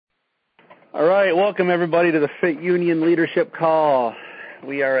All right, welcome everybody to the Fit Union Leadership Call.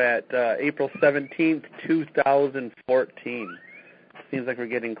 We are at April 17th, 2014. Seems like we're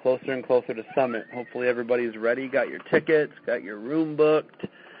getting closer and closer to Summit. Hopefully everybody's ready, got your tickets, got your room booked.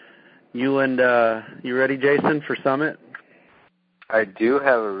 You ready, Jason, for Summit? I do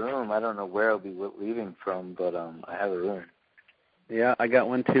have a room. I don't know where I'll be leaving from, but I have a room. Yeah, I got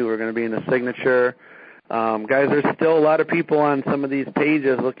one too. We're going to be in the Signature. Guys, there's still a lot of people on some of these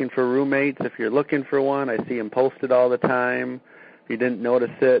pages looking for roommates. If you're looking for one, I see them posted all the time. If you didn't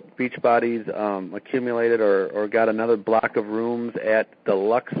notice it, Beachbody's accumulated or got another block of rooms at the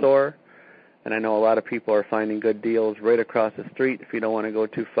Luxor. And I know a lot of people are finding good deals right across the street if you don't want to go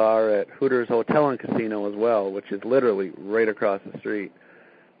too far at Hooters Hotel and Casino as well, which is literally right across the street.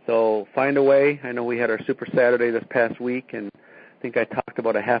 So find a way. I know we had our Super Saturday this past week, and I think I talked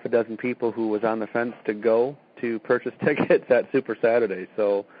about a half a dozen people who was on the fence to go to purchase tickets at Super Saturday.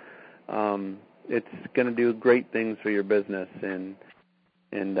 So it's going to do great things for your business, and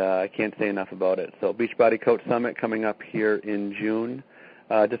I can't say enough about it. So Beachbody Coach Summit coming up here in June.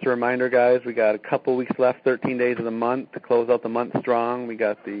 Just a reminder, guys, we got a couple weeks left, 13 days of the month to close out the month strong. We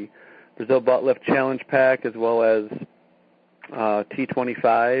got the Brazil Butt Lift Challenge Pack as well as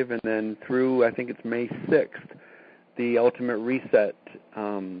T25, and then through, I think it's May 6th, the Ultimate Reset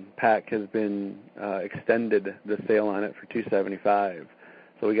pack has been extended, the sale on it, for $275.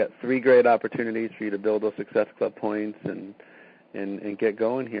 So we got 3 great opportunities for you to build those Success Club points and get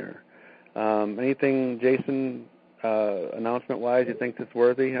going here. Anything, Jason, announcement-wise, you think that's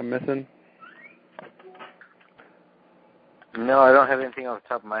worthy I'm missing? No, I don't have anything off the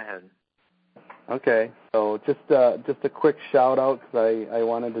top of my head. Okay, so just a quick shout-out because I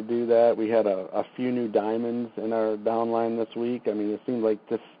wanted to do that. We had a few new diamonds in our downline this week. I mean, it seemed like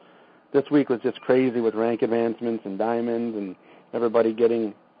this week was just crazy with rank advancements and diamonds and everybody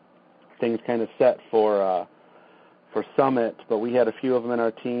getting things kind of set for Summit. But we had a few of them in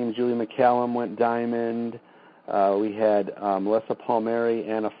our team. Julie McCallum went diamond. We had Melissa Palmieri,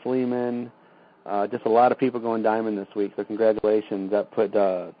 Anna Fleeman. Just a lot of people going diamond this week, so congratulations. That put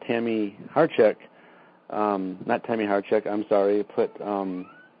Tammy Harchek, not Tammy Harchek, I'm sorry, put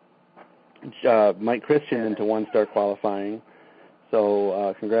Mike Christian into 1-star qualifying.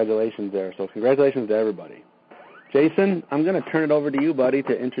 So congratulations there. So congratulations to everybody. Jason, I'm going to turn it over to you, buddy,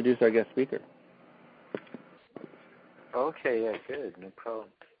 to introduce our guest speaker. Okay, yeah, good, no problem.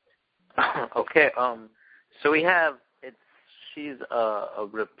 Okay, so we have, she's a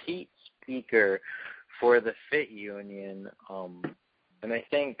repeat speaker for the Fit Union, and I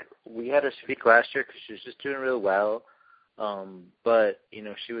think we had her speak last year because she was just doing real well, but, you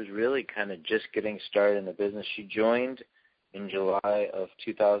know, she was really kind of just getting started in the business. She joined in July of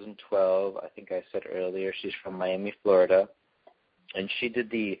 2012. I think I said earlier she's from Miami, Florida, and she did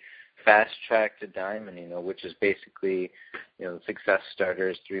the Fast Track to Diamond, you know, which is basically, you know, Success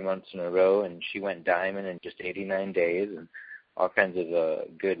Starters 3 months in a row, and she went diamond in just 89 days, and all kinds of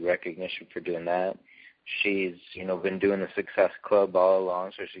good recognition for doing that. She's, you know, been doing the Success Club all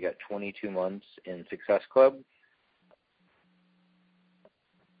along, so she got 22 months in Success Club.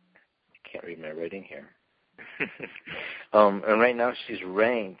 I can't read my writing here. And right now she's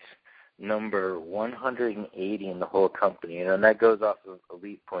ranked number 180 in the whole company, you know, and that goes off of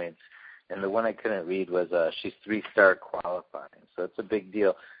elite points. And the one I couldn't read was she's 3-star qualifying, so it's a big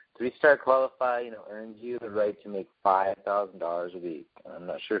deal. 3-star qualify, you know, earns you the right to make $5,000 a week. I'm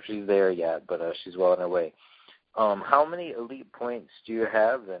not sure if she's there yet, but she's well on her way. How many elite points do you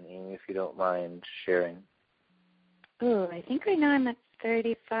have then, Aimee, if you don't mind sharing? Oh, I think right now I'm at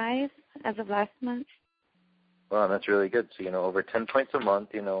 35 as of last month. Well, that's really good. So, you know, over 10 points a month,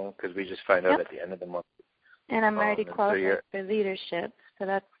 you know, because we just find out at the end of the month. And I'm already qualified for leadership, so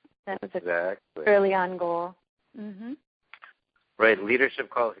that was an early on goal. Mm-hmm. Right, leadership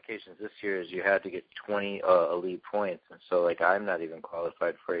qualifications this year is you had to get 20 elite points, and so, like, I'm not even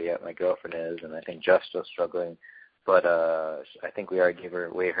qualified for it yet. My girlfriend is, and I think Justo's struggling, but I think we already gave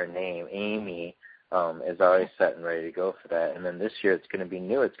away her name. Aimee is already set and ready to go for that, and then this year it's going to be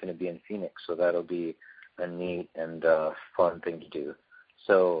new. It's going to be in Phoenix, so that'll be a neat and fun thing to do.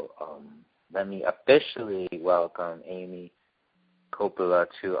 So let me officially welcome Aimee Coppola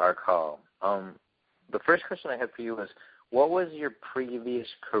to our call. The first question I had for you was, what was your previous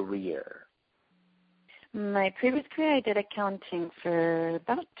career? My previous career, I did accounting for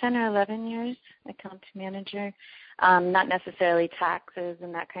about 10 or 11 years, account manager. Not necessarily taxes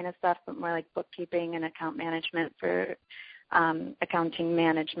and that kind of stuff, but more like bookkeeping and account management for accounting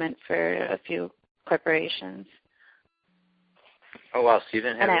management for a few corporations. Oh, wow. So you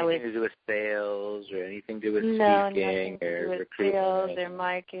didn't have anything to do with sales or anything to do with speaking or with recruiting? Sales or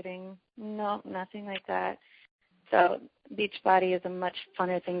marketing. No, nothing like that. So Beachbody is a much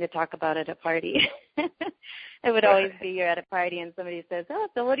funner thing to talk about at a party. It would always be you're at a party and somebody says, oh,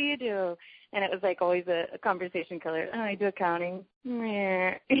 so what do you do? And it was like always a conversation killer. Oh, I do accounting.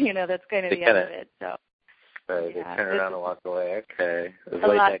 You know, that's kind of the end of it. So. Right, they turn around and walk away. Okay. A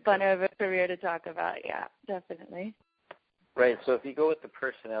lot funner of a career to talk about, yeah, definitely. Right, so if you go with the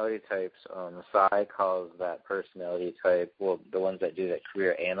personality types, Sai calls that personality type, well, the ones that do that,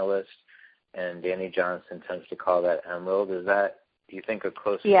 career analyst, and Danny Johnson tends to call that emerald. Is that, do you think, a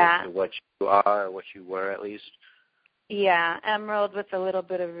close fit to what you are, or what you were at least? Yeah, emerald with a little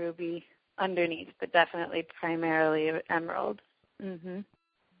bit of ruby underneath, but definitely primarily emerald. Mm-hmm.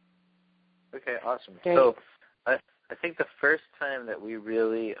 Okay, awesome. Great. So I think the first time that we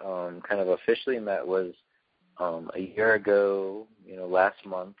really kind of officially met was a year ago, last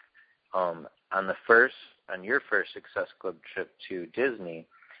month, on your first Success Club trip to Disney.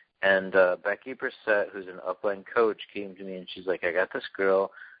 And Becky Brissett, who's an upline coach, came to me and she's like, I got this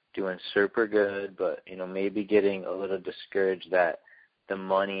girl doing super good, but, maybe getting a little discouraged that the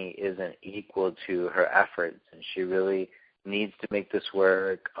money isn't equal to her efforts, and she really needs to make this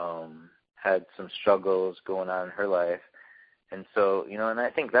work, had some struggles going on in her life. And so, and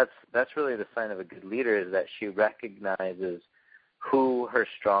I think that's really the sign of a good leader, is that she recognizes who her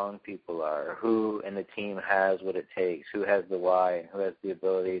strong people are, who in the team has what it takes, who has the why, and who has the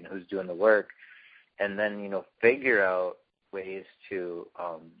ability, and who's doing the work, and then, figure out ways to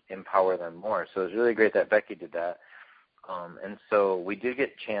empower them more. So it was really great that Becky did that. And so we did get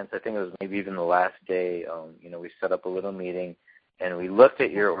a chance, I think it was maybe even the last day, we set up a little meeting, and we looked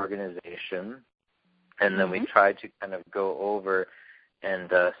at your organization, and then we tried to kind of go over and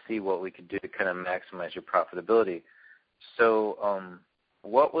see what we could do to kind of maximize your profitability. So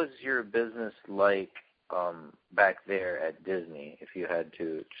what was your business like back there at Disney, if you had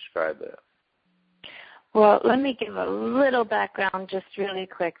to describe it? Well, let me give a little background just really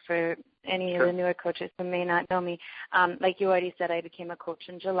quick for any of the newer coaches who may not know me. Like you already said, I became a coach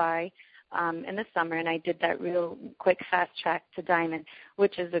in July in the summer, and I did that real quick fast track to Diamond,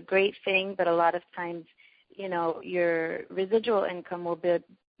 which is a great thing, but a lot of times, your residual income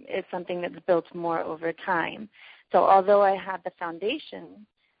is something that's built more over time. So although I had the foundation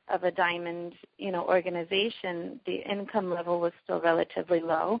of a Diamond, organization, the income level was still relatively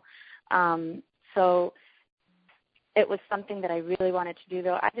low. So it was something that I really wanted to do,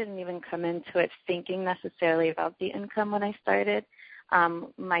 though. I didn't even come into it thinking necessarily about the income when I started.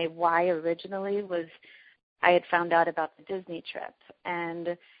 My why originally was I had found out about the Disney trip,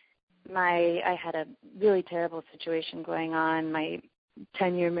 and I had a really terrible situation going on. My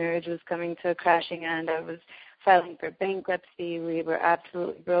 10-year marriage was coming to a crashing end. I was filing for bankruptcy. We were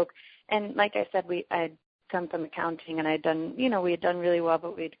absolutely broke. And like I said, I had come from accounting, and we had done really well,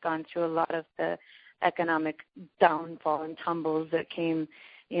 but we'd gone through a lot of the economic downfall and tumbles that came,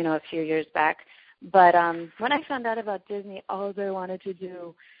 a few years back. But when I found out about Disney, all I wanted to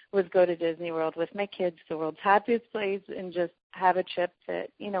do was go to Disney World with my kids, the world's happiest place, and just have a trip that,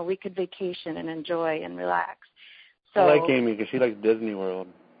 we could vacation and enjoy and relax. So, I like Aimee because she likes Disney World.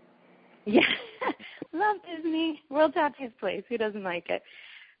 Yeah, love Disney, world's happiest place. Who doesn't like it?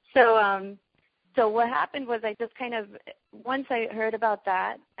 So what happened was I just kind of, once I heard about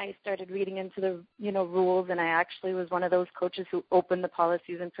that, I started reading into the, rules, and I actually was one of those coaches who opened the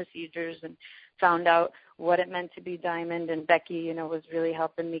policies and procedures and found out what it meant to be Diamond, and Becky, was really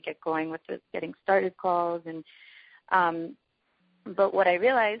helping me get going with the getting started calls. And but what I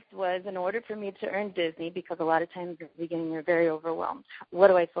realized was, in order for me to earn Disney, because a lot of times at the beginning you're very overwhelmed, what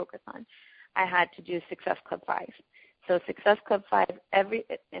do I focus on? I had to do Success Club 5. So Success Club 5,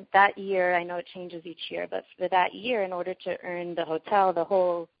 that year, I know it changes each year, but for that year, in order to earn the hotel, the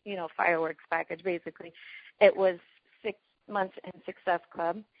whole, fireworks package, basically, it was 6 months in Success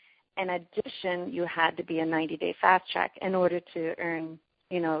Club. In addition, you had to be a 90-day fast track in order to earn,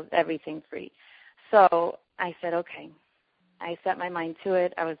 everything free. So I said, okay. I set my mind to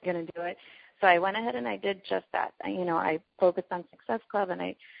it. I was going to do it. So I went ahead and I did just that. I focused on Success Club, and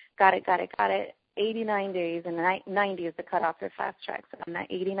I got it. 89 days, and 90 is the cutoff for fast track. So on that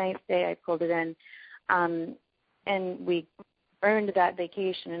 89th day, I pulled it in, and we earned that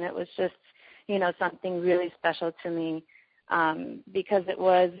vacation, and it was just, something really special to me because it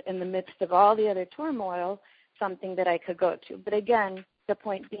was in the midst of all the other turmoil, something that I could go to. But again, the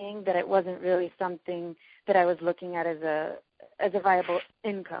point being that it wasn't really something that I was looking at as a viable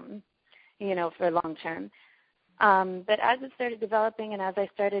income, for long term. But as it started developing and as I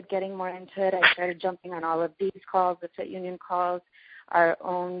started getting more into it, I started jumping on all of these calls, the Fit Union calls, our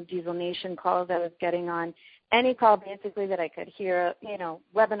own Diesel Nation calls I was getting on. Any call basically that I could hear,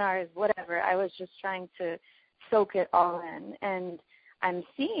 webinars, whatever. I was just trying to soak it all in. And I'm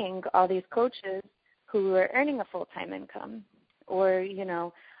seeing all these coaches who are earning a full-time income or,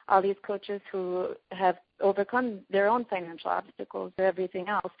 all these coaches who have overcome their own financial obstacles or everything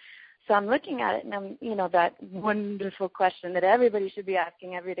else. So I'm looking at it and I'm, that wonderful question that everybody should be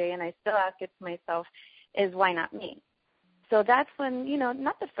asking every day, and I still ask it to myself, is why not me? So that's when,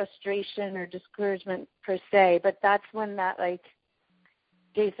 not the frustration or discouragement per se, but that's when that,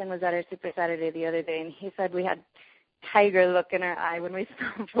 Jason was at our Super Saturday the other day, and he said we had tiger look in our eye when we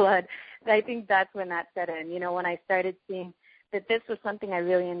saw blood. And I think that's when that set in, when I started seeing that this was something I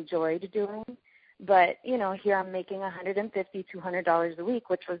really enjoyed doing. But, here I'm making $150, $200 a week,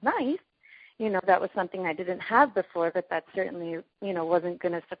 which was nice. That was something I didn't have before, but that certainly, wasn't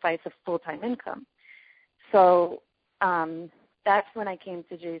going to suffice a full-time income. So that's when I came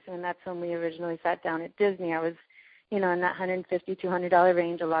to Jason, and that's when we originally sat down at Disney. I was, in that $150, $200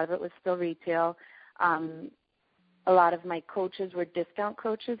 range. A lot of it was still retail. A lot of my coaches were discount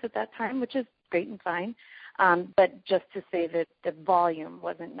coaches at that time, which is great and fine. But just to say that the volume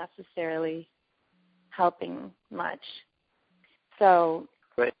wasn't necessarily helping much. So,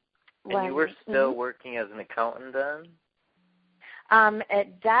 right. And you were still working as an accountant then?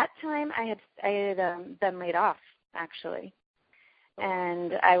 At that time, I had been laid off, actually.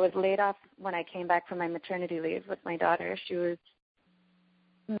 And I was laid off when I came back from my maternity leave with my daughter. She was,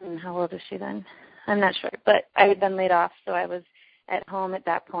 how old was she then? I'm not sure. But I had been laid off, so I was at home at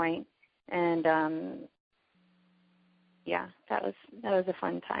that point. And, that was a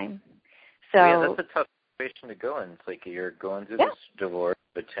fun time. So yeah, that's a tough situation to go in. It's like you're going through this divorce,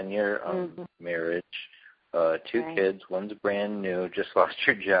 a 10-year marriage, 2 kids, one's brand new, just lost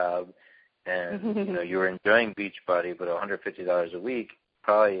your job, and you were enjoying Beachbody, but $150 a week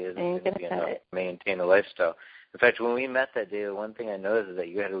probably isn't going to be enough to maintain a lifestyle. In fact, when we met that day, the one thing I noticed is that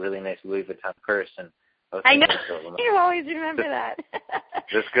you had a really nice Louis Vuitton purse, and I know. You always remember that.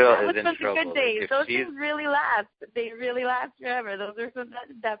 This girl is in trouble. Good days. Those things really last. They really last forever. Those are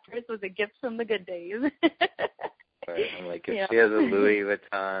that purse was a gift from the good days. Right. I'm like, if she has a Louis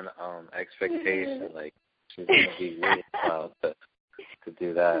Vuitton expectation, she's gonna be really proud to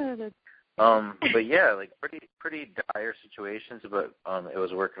do that. But yeah, pretty dire situations, but it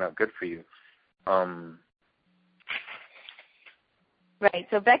was working out good for you. Right.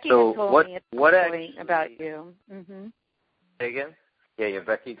 So Becky had told me at some point about you. Say again? Yeah,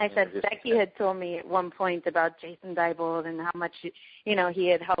 Becky. I said Becky had told me at one point about Jason Diebold and how much, he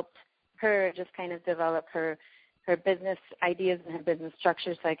had helped her just kind of develop her business ideas and her business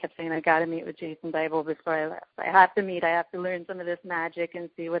structure. So I kept saying, I got to meet with Jason Diebold before I left. I have to learn some of this magic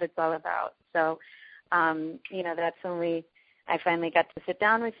and see what it's all about. So, that's when I finally got to sit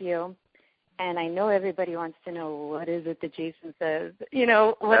down with you. And I know everybody wants to know, what is it that Jason says?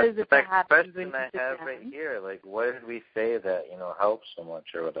 What is it that happens when you sit down? That's the question I have right here. What did we say that, helps so much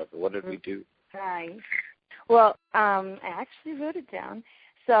or whatever? What did we do? Right. Well, I actually wrote it down.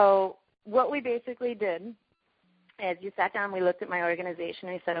 So what we basically did is you sat down, we looked at my organization,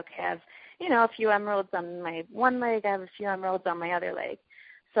 and we said, okay, I have, a few emeralds on my one leg, I have a few emeralds on my other leg.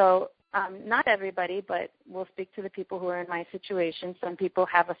 So not everybody, but we'll speak to the people who are in my situation. Some people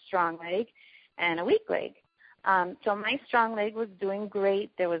have a strong leg and a weak leg. So my strong leg was doing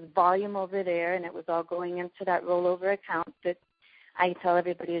great. There was volume over there, and it was all going into that rollover account that I tell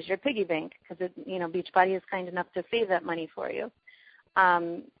everybody is your piggy bank because, Beachbody is kind enough to save that money for you,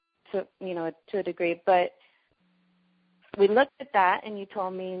 to a degree. But we looked at that, and you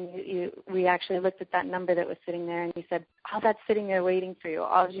told me, and we actually looked at that number that was sitting there, and you said, that's sitting there waiting for you.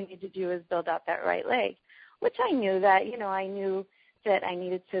 All you need to do is build out that right leg, which I knew that, I knew that I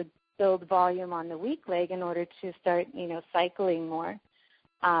needed to build volume on the weak leg in order to start, cycling more.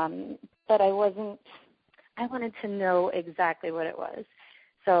 But I wanted to know exactly what it was.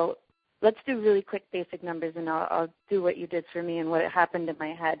 So let's do really quick basic numbers, and I'll do what you did for me and what happened in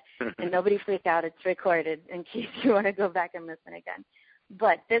my head. And nobody freak out. It's recorded in case you want to go back and listen again.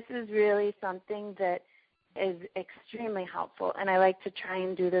 But this is really something that is extremely helpful, and I like to try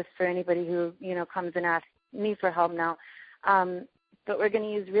and do this for anybody who, comes and asks me for help now. But we're going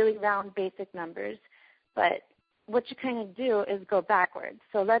to use really round basic numbers. But what you kind of do is go backwards.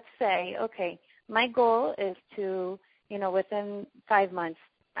 So let's say, okay, my goal is to, within 5 months,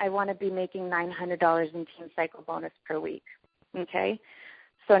 I want to be making $900 in Team Cycle bonus per week, okay?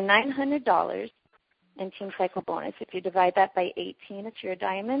 So $900 in Team Cycle bonus, if you divide that by 18, if you're a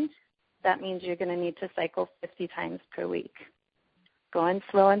diamond, that means you're going to need to cycle 50 times per week. Going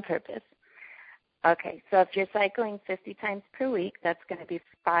slow on purpose. Okay, so if you're cycling 50 times per week, that's going to be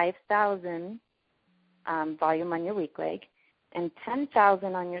 5,000 volume on your weak leg and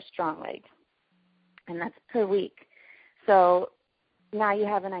 10,000 on your strong leg. And that's per week. So now you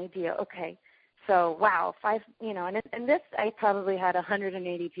have an idea. Okay, so wow, and this I probably had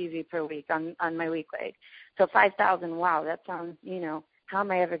 180 PV per week on my weak leg. So 5,000, wow, that sounds, how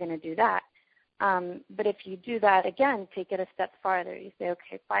am I ever going to do that? But if you do that, again, take it a step farther. You say,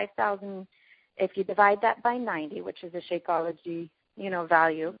 okay, 5,000, if you divide that by 90, which is a Shakeology,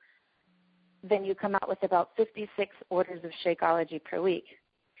 value, then you come out with about 56 orders of Shakeology per week.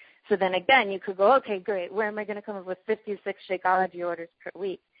 So then again, you could go, okay, great, where am I going to come up with 56 Shakeology orders per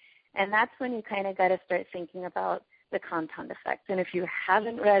week? And that's when you kind of got to start thinking about the compound effects. And if you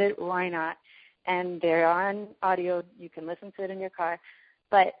haven't read it, why not? And they're on audio. You can listen to it in your car.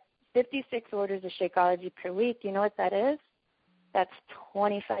 But 56 orders of Shakeology per week, you know what that is? That's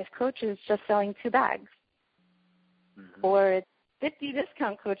 25 coaches just selling 2 bags. Mm-hmm. Or it's 50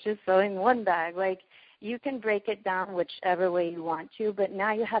 discount coaches selling 1 bag. Like, you can break it down whichever way you want to, but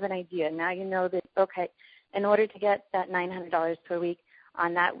now you have an idea. Now you know that, okay, in order to get that $900 per week,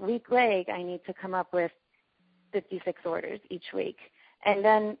 on that weak leg, I need to come up with 56 orders each week. And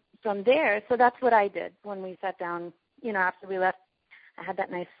then from there, so that's what I did when we sat down, after we left. I had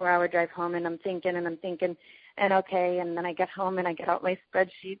that nice 4-hour drive home, and I'm thinking, and okay, and then I get home and I get out my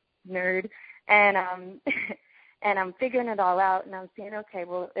spreadsheet nerd, and and I'm figuring it all out, and I'm saying, okay,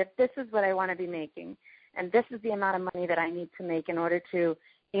 well, if this is what I want to be making, and this is the amount of money that I need to make in order to,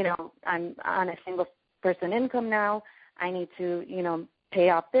 I'm on a single person income now, I need to, pay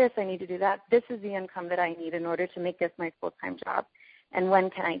off this, I need to do that. This is the income that I need in order to make this my full-time job. And when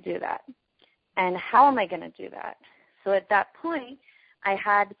can I do that? And how am I going to do that? So at that point, I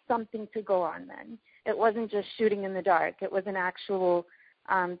had something to go on then. It wasn't just shooting in the dark. It was an actual,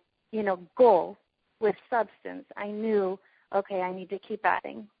 goal with substance. I knew, okay, I need to keep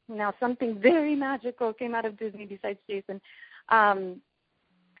adding. Now, something very magical came out of Disney besides Jason. Around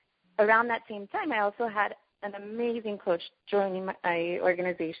that same time, I also had an amazing coach joining my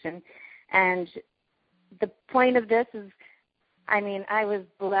organization. And the point of this is, I was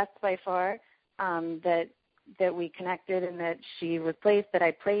blessed by far that we connected and that she was placed, that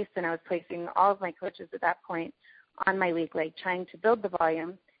I placed, and I was placing all of my coaches at that point on my weak leg, trying to build the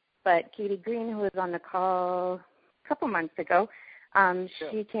volume. But Katie Green, who was on the call a couple months ago,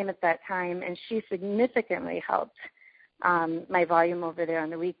 she came at that time, and she significantly helped my volume over there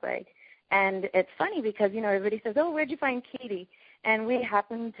on the weak leg. And it's funny because, everybody says, oh, where'd you find Katie? And we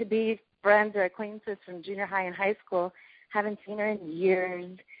happen to be friends or acquaintances from junior high and high school. Haven't seen her in years.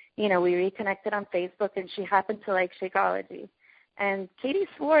 We reconnected on Facebook, and she happened to like Shakeology. And Katie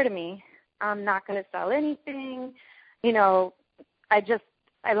swore to me, I'm not going to sell anything.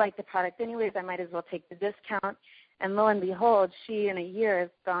 I like the product anyways. I might as well take the discount. And lo and behold, she in a year has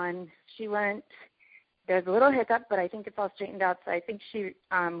gone, there's a little hiccup, but I think it's all straightened out. So I think she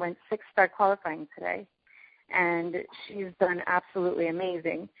went 6-star qualifying today. And she's done absolutely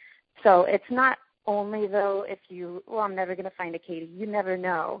amazing. So it's not only, though, I'm never going to find a Katie. You never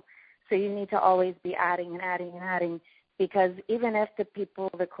know. So you need to always be adding and adding and adding, because even if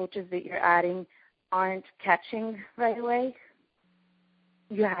the coaches that you're adding aren't catching right away,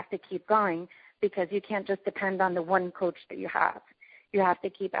 you have to keep going, because you can't just depend on the one coach that you have. You have to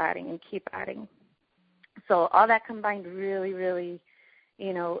keep adding and keep adding. So all that combined really, really,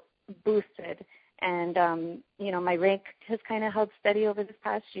 boosted. And, my rank has kind of held steady over this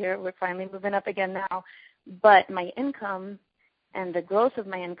past year. We're finally moving up again now. But my income and the growth of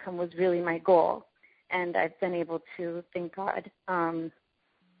my income was really my goal. And I've been able to, thank God,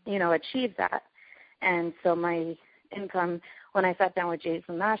 achieve that. And so my income, when I sat down with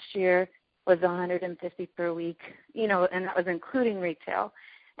Jason last year, was $150 per week, and that was including retail.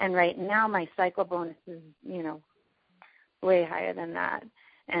 And right now my cycle bonus is, way higher than that.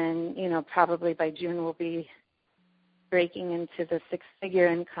 And, probably by June we'll be breaking into the 6-figure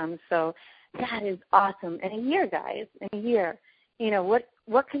income. So that is awesome. In a year, guys, in a year,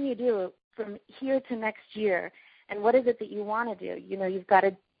 what can you do from here to next year? And what is it that you want to do? You've got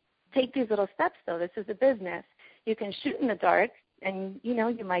to take these little steps, though. This is a business. You can shoot in the dark, and, you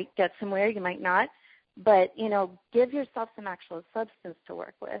might get somewhere, you might not. But, give yourself some actual substance to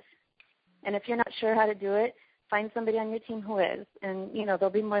work with. And if you're not sure how to do it, find somebody on your team who is, and, they'll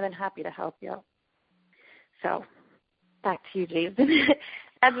be more than happy to help you. So back to you, Jason.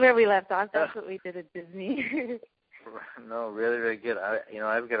 That's where we left off. That's what we did at Disney. No, really, really good.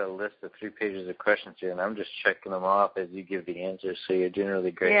 I've got a list of 3 pages of questions here, and I'm just checking them off as you give the answers. So you're doing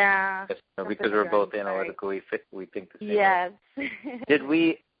really great. Yeah. Because we're both analytical, we think the same. Yes. Did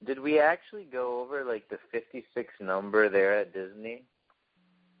we actually go over like the 56 number there at Disney?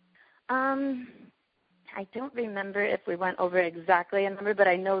 I don't remember if we went over exactly a number, but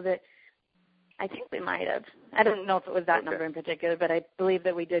I know that I think we might have. I don't know if it was that number in particular, but I believe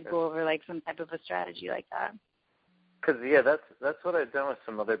that we did go over like some type of a strategy like that. Because, that's what I've done with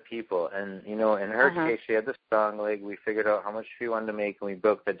some other people. And, in her case, she had the strong leg. We figured out how much she wanted to make, and we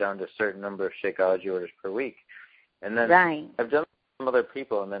broke that down to a certain number of Shakeology orders per week. And then I've done some other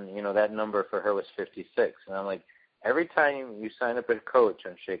people, and then, that number for her was 56. And I'm like, every time you sign up as a coach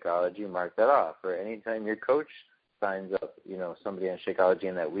on Shakeology, mark that off. Or any time your coach signs up, somebody on Shakeology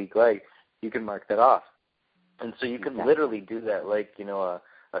in that week leg, you can mark that off. And so you can literally do that like,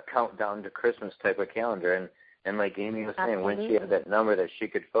 a countdown to Christmas type of calendar. And like Aimee was saying, when she had that number that she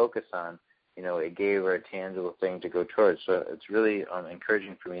could focus on, it gave her a tangible thing to go towards. So it's really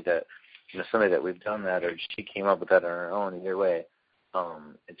encouraging for me that, somebody that we've done that or she came up with that on her own. Either way,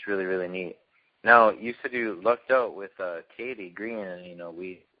 it's really, really neat. Now, you said you lucked out with Katie Green, and,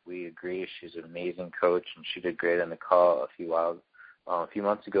 we agree. She's an amazing coach, and she did great on the call a few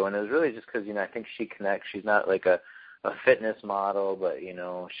months ago. And it was really just because, I think she connects. She's not like a fitness model, but,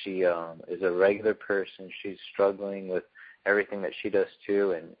 she is a regular person. She's struggling with everything that she does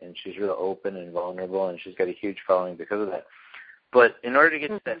too, and she's real open and vulnerable, and she's got a huge following because of that. But in order to get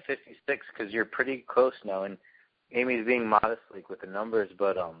to that 56, because you're pretty close now, and Aimee's being modest like with the numbers,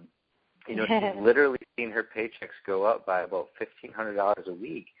 but, she's literally seen her paychecks go up by about $1,500 a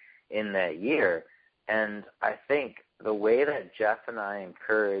week in that year. And I think the way that Jeff and I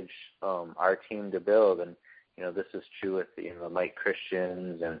encourage our team to build, and this is true with Mike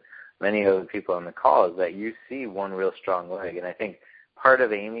Christians and many other people on the call, is that you see one real strong leg. And I think part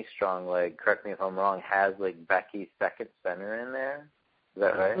of Aimee's strong leg, correct me if I'm wrong, has like Becky's second center in there. Is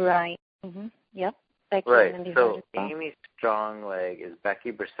that right? Right. Yep. Becky right. So Aimee's strong leg is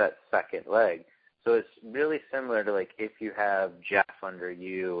Becky Brissett's second leg. So it's really similar to like if you have Jeff under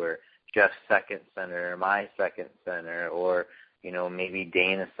you, or Jeff's second center, or my second center, or maybe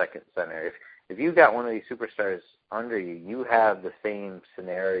Dana's second center. If you've got one of these superstars under you, you have the same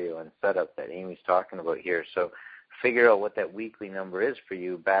scenario and setup that Aimee's talking about here. So figure out what that weekly number is for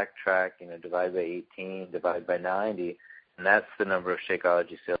you, backtrack, divide by 18, divide by 90, and that's the number of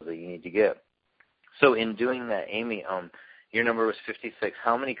Shakeology sales that you need to get. So in doing that, Aimee, your number was 56.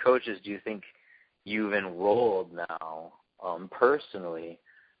 How many coaches do you think you've enrolled now personally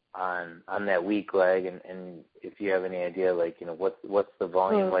on that week leg, and if you have any idea, like, what's the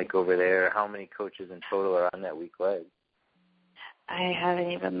volume like over there? How many coaches in total are on that week leg? I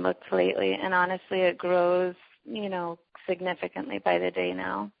haven't even looked lately, and honestly, it grows, significantly by the day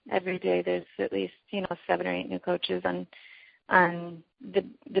now. Every day there's at least, 7 or 8 new coaches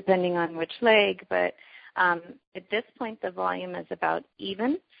depending on which leg, but at this point the volume is about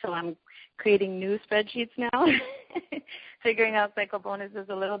even, so I'm creating new spreadsheets now, figuring out cycle bonuses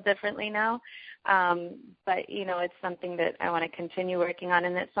a little differently now. But, it's something that I want to continue working on,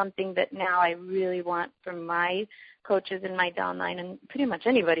 and it's something that now I really want from my coaches in my downline, and pretty much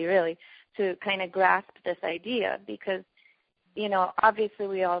anybody really, to kind of grasp this idea because, obviously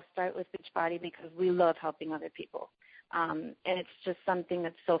we all start with Beachbody because we love helping other people. And it's just something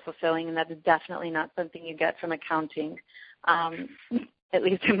that's so fulfilling, and that's definitely not something you get from accounting, at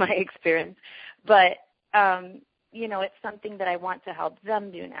least in my experience. But, it's something that I want to help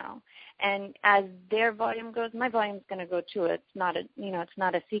them do now. And as their volume grows, my volume's going to go too. It's not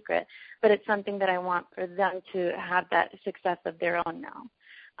a secret, but it's something that I want for them to have that success of their own now.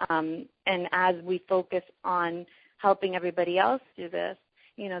 And as we focus on helping everybody else do this,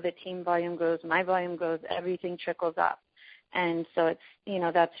 the team volume grows, my volume grows, everything trickles up. And so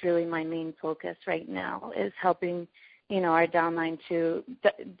it's, that's really my main focus right now is helping, our downline to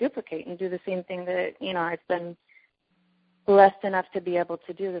duplicate and do the same thing that, I've been blessed enough to be able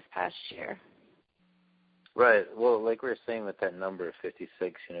to do this past year. Right. Well, like we were saying with that number of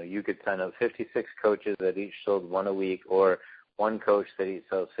 56, you could sign up 56 coaches that each sold 1 a week, or one coach that each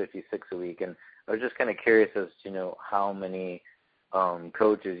sells 56 a week. And I was just kind of curious as to, how many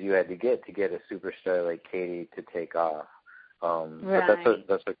coaches you had to get a superstar like Katie to take off. Right. But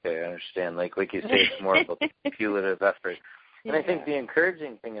that's okay. I understand. Like you say, it's more of a cumulative effort. And I think the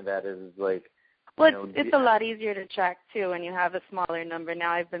encouraging thing of that is like, well, it's a lot easier to track too when you have a smaller number.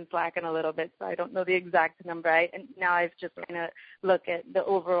 Now I've been slacking a little bit, so I don't know the exact number. And now I've just kind of look at the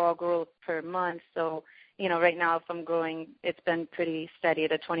overall growth per month. So, right now if I'm growing, it's been pretty steady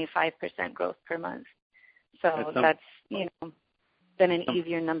at a 25% growth per month. So that's, been an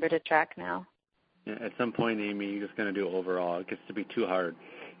easier number to track now. Yeah, at some point, Aimee, you're just going to do overall. It gets to be too hard.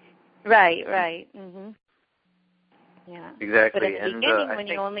 Right. Yeah. Exactly. But in the beginning, when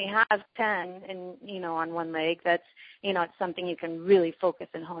you only have 10 and, on one leg, that's, it's something you can really focus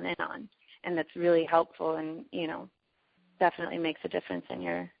and hone in on. And that's really helpful and, definitely makes a difference in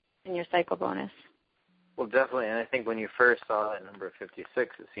your cycle bonus. Well, definitely. And I think when you first saw that number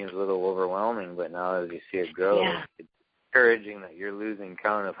 56, it seems a little overwhelming. But now as you see it grow, it's encouraging that you're losing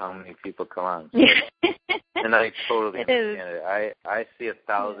count of how many people come on. So, and I totally understand it. I see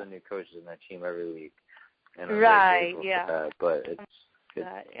 1,000 new coaches in that team every week. And I'm very grateful for that, but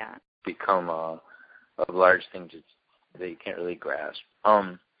it's become a large thing that you can't really grasp.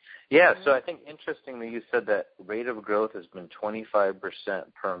 So I think interestingly you said that rate of growth has been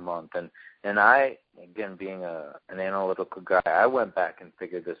 25% per month, and I, again, being an analytical guy, I went back and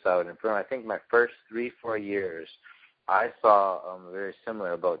figured this out. And for I think my first 3-4 years, I saw very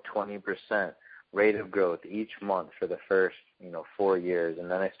similar, about 20% rate of growth each month for the first 4 years, and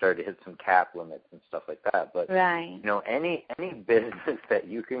then I started to hit some cap limits and stuff like that. But any business that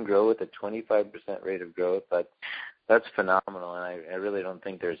you can grow with a 25% rate of growth, that's phenomenal. And I really don't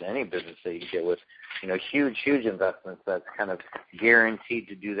think there's any business that you get with huge investments that's kind of guaranteed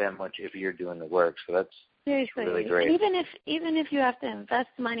to do that much if you're doing the work. So that's really great. Even if you have to invest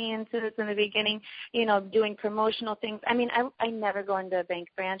money into this in the beginning, doing promotional things. I mean, I never go into a bank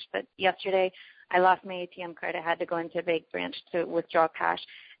branch, but yesterday I lost my ATM card. I had to go into a bank branch to withdraw cash.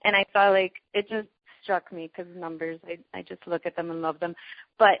 And I saw, it just struck me because numbers, I just look at them and love them.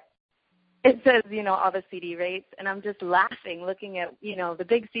 But it says, all the CD rates, and I'm just laughing looking at, the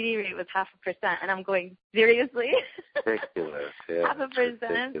big CD rate was 0.5%, and I'm going, seriously? Ridiculous, yeah.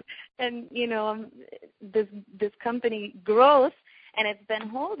 0.5%, and, this company grows, and it's been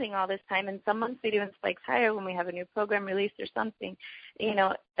holding all this time, and some months it even spikes higher when we have a new program released or something,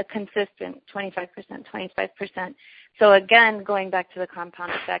 a consistent 25%. So, again, going back to the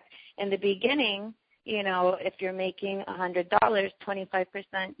compound effect, in the beginning, if you're making $100, 25%,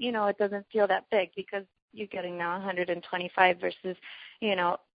 it doesn't feel that big because you're getting now $125 versus,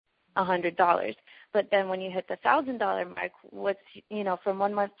 $100. But then when you hit the $1,000 mark, from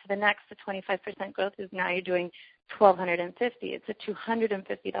 1 month to the next, the 25% growth is now you're doing $1,250. It's a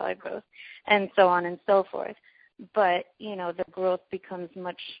 $250 growth, and so on and so forth. But, the growth becomes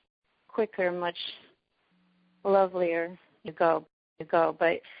much quicker, much lovelier. You go.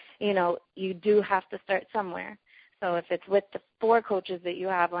 But, you do have to start somewhere. So if it's with the 4 coaches that you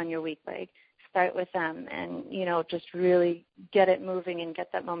have on your week leg, start with them and, just really get it moving and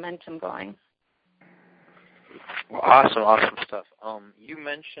get that momentum going. Well, awesome stuff. You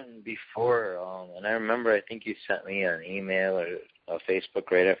mentioned before, and I remember I think you sent me an email or a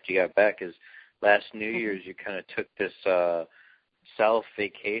Facebook right after you got back, is last New Year's you kind of took this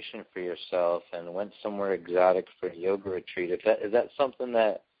self-vacation for yourself and went somewhere exotic for a yoga retreat. Is that something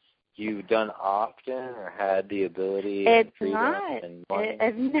that you've done often or had the ability? It's not.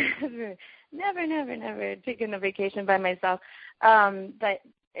 I've never taken a vacation by myself. But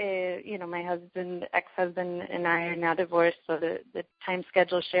my ex-husband and I are now divorced, so the time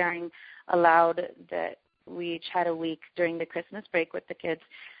schedule sharing allowed that we each had a week during the Christmas break with the kids.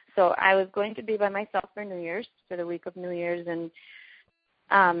 So I was going to be by myself for New Year's, for the week of New Year's, and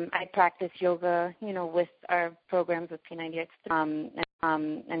I practiced yoga, with our programs with P90X,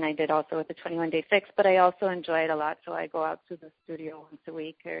 and I did also with the 21-Day Fix, but I also enjoy it a lot, so I go out to the studio once a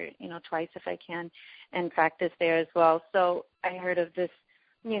week or, twice if I can, and practice there as well. So I heard of this,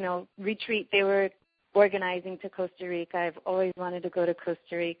 retreat they were organizing to Costa Rica. I've always wanted to go to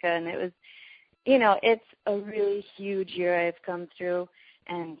Costa Rica, and it was, it's a really huge year I've come through,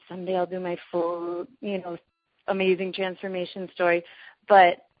 and someday I'll do my full, amazing transformation story.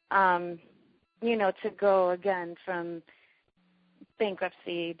 But, to go again from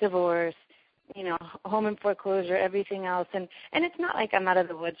bankruptcy, divorce, home and foreclosure, everything else. And it's not like I'm out of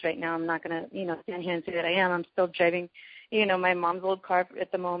the woods right now. I'm not going to, stand here and say that I am. I'm still driving, my mom's old car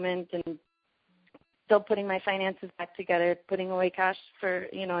at the moment and still putting my finances back together, putting away cash for,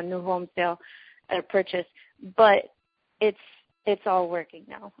 a new home sale or purchase. But it's all working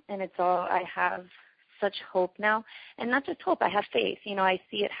now. And I have such hope now. And not just hope, I have faith. I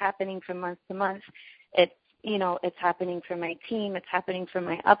see it happening from month to month. It's happening for my team. It's happening for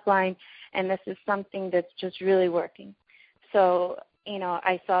my upline. And this is something that's just really working. So,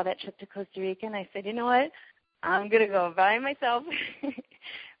 I saw that trip to Costa Rica, and I said, you know what? I'm going to go by myself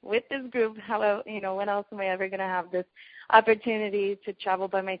with this group. How, when else am I ever going to have this opportunity to travel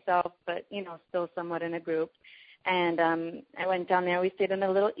by myself, but, still somewhat in a group? And I went down there. We stayed in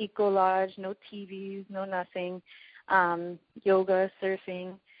a little eco lodge, no TVs, no nothing, yoga,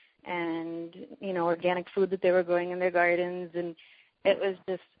 surfing, and, organic food that they were growing in their gardens. And it was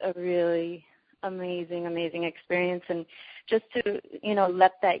just a really amazing experience. And just to,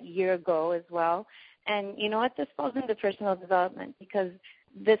 let that year go as well. And you know what? This falls into personal development because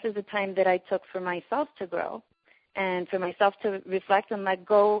this is a time that I took for myself to grow and for myself to reflect and let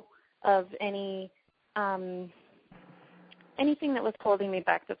go of anything that was holding me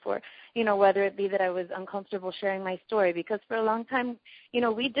back before, whether it be that I was uncomfortable sharing my story because for a long time,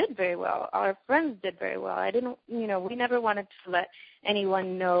 we did very well. Our friends did very well. I didn't, we never wanted to let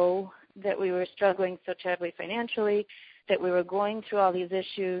anyone know that we were struggling so terribly financially, that we were going through all these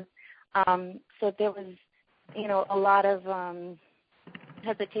issues. So there was, a lot of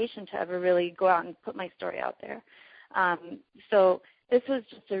hesitation to ever really go out and put my story out there. So this was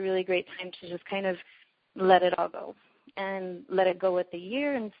just a really great time to just kind of let it all go and let it go with the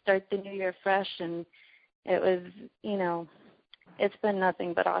year and start the new year fresh. And it was, it's been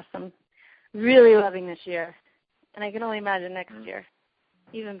nothing but awesome. Really loving this year. And I can only imagine next year.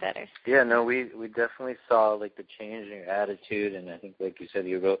 Even better. Yeah, no, we definitely saw the change in your attitude, and I think like you said,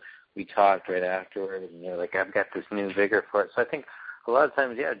 we talked right afterward, and you're like, I've got this new vigor for it. So I think a lot of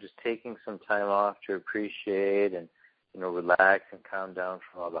times, just taking some time off to appreciate and relax and calm down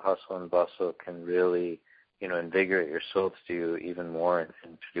from all the hustle and bustle can really invigorate your soul to do even more and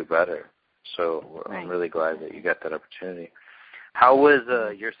to do better. So I'm really glad that you got that opportunity. How was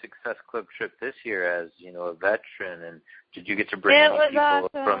your Success Club trip this year as, a veteran, and did you get to bring any people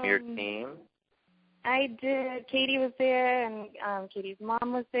awesome. from your team? I did. Katie was there, and Katie's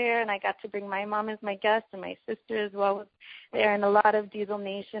mom was there, and I got to bring my mom as my guest, and my sister as well was there, and a lot of Diesel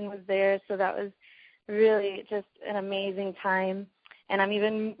Nation was there, so that was really just an amazing time. And I'm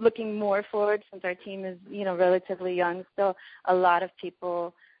even looking more forward since our team is, relatively young. Still, a lot of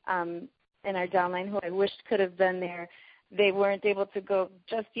people in our downline who I wished could have been there. They weren't able to go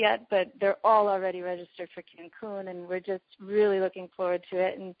just yet, but they're all already registered for Cancun, and we're just really looking forward to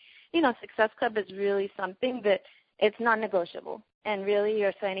it. And, Success Club is really something that it's non-negotiable. And really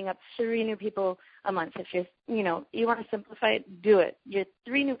you're signing up 3 new people a month. If you're, you want to simplify it, do it. You're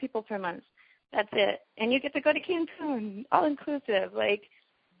 3 new people per month. That's it. And you get to go to Cancun, all-inclusive.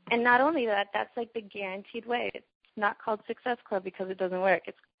 And not only that, that's the guaranteed way. It's not called Success Club because it doesn't work.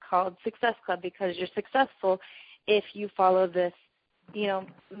 It's called Success Club because you're successful if you follow this,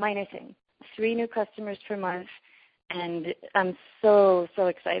 minor thing. 3 new customers per month, and I'm so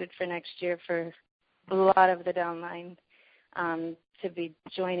excited for next year for a lot of the downline to be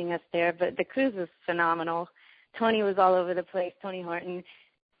joining us there. But the cruise was phenomenal. Tony was all over the place, Tony Horton,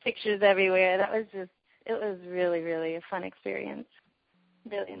 pictures everywhere. It was really, really a fun experience.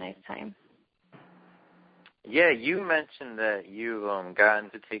 Really a nice time. Yeah, you mentioned that you've gotten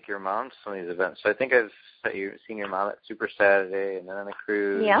to take your mom to some of these events. So I think I've seen your mom at Super Saturday and then on a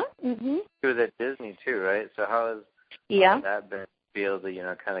cruise. Yeah. Mm-hmm. She was at Disney too, right? So how has that been to be able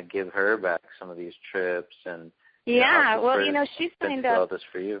to, kind of give her back some of these trips and well, she signed up. All this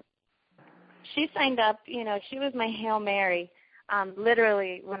for you. She signed up. She was my Hail Mary.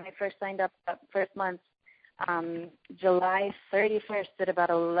 Literally, when I first signed up that first month, July 31st at about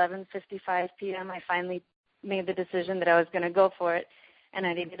 11:55 p.m., I finally made the decision that I was going to go for it, and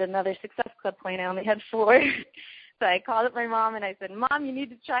I needed another Success Club point. I only had 4. So I called up my mom, and I said, Mom, you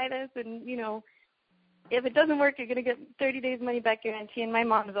need to try this, and, if it doesn't work, you're going to get 30 days money-back guarantee, and my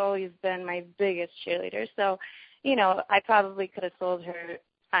mom has always been my biggest cheerleader. So, I probably could have sold her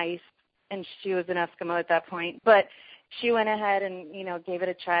ice, and she was an Eskimo at that point, but she went ahead and, gave it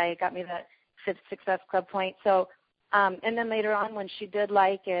a try, got me that 5th Success Club point. So, and then later on when she did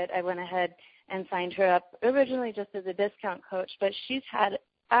like it, I went ahead and signed her up originally just as a discount coach, but she's had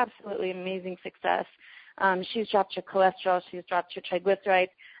absolutely amazing success. She's dropped her cholesterol. She's dropped her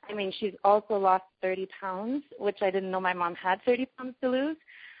triglycerides. I mean, she's also lost 30 pounds, which I didn't know my mom had 30 pounds to lose.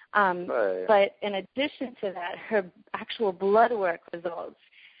 Right. But in addition to that, her actual blood work results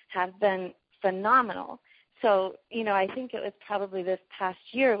have been phenomenal. So, I think it was probably this past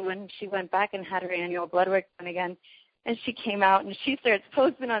year when she went back and had her annual blood work done again. And she came out and she starts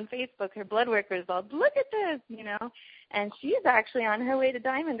posting on Facebook her blood work results. Look at this, And she's actually on her way to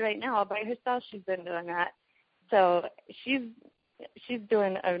Diamond right now. All by herself she's been doing that. So she's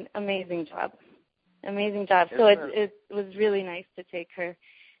doing an amazing job. Amazing job. So it was really nice to take her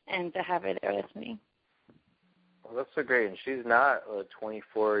and to have her there with me. Well, that's so great. And she's not a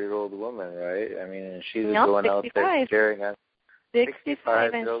 24-year-old woman, right? I mean, and she's going 65. Out there sharing on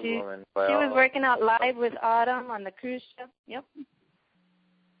 65, and she was working out live with Autumn on the cruise ship. Yep.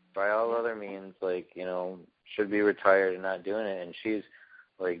 By all other means, should be retired and not doing it, and she's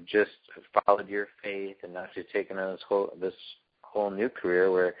like just followed your faith, and now she's taken on this whole new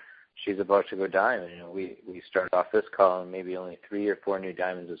career where she's about to go diamond. You know, we started off this call and maybe only 3 or 4 new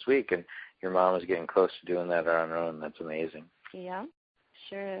diamonds this week, and your mom is getting close to doing that on her own. That's amazing. Yeah,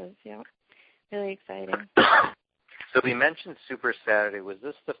 sure is. Yeah, really exciting. So we mentioned Super Saturday. Was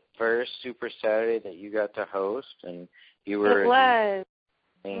this the first Super Saturday that you got to host, and you were the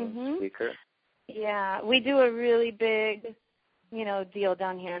main speaker? Yeah, we do a really big, deal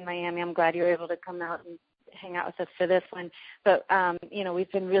down here in Miami. I'm glad you were able to come out and hang out with us for this one. But,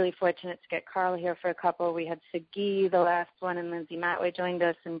 we've been really fortunate to get Carl here for a couple. We had Sagi, the last one, and Lindsay Matway joined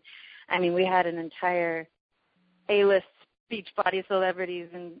us. And, we had an entire A-list Beachbody celebrities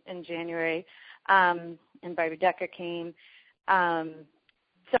in January. And Barbie Decker came.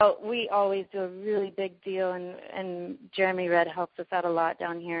 So we always do a really big deal, and Jeremy Red helps us out a lot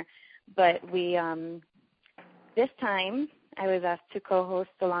down here. But we, this time, I was asked to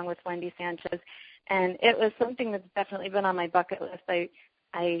co-host along with Wendy Sanchez, and it was something that's definitely been on my bucket list.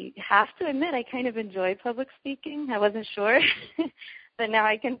 I have to admit I kind of enjoy public speaking. I wasn't sure, but now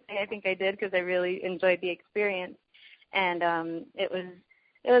I can say I think I did because I really enjoyed the experience. And it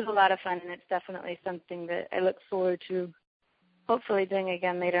was a lot of fun, and it's definitely something that I look forward to hopefully doing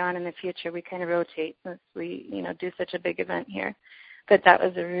again later on in the future. We kind of rotate since we, do such a big event here. But that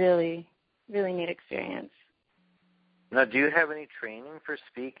was a really, really neat experience. Now, do you have any training for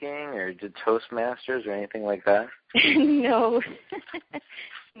speaking, or did Toastmasters or anything like that? No.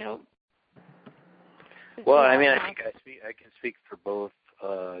 Nope. Well, I think I can speak for both,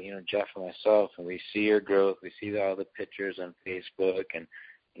 Jeff and myself, and we see your growth. We see all the pictures on Facebook and,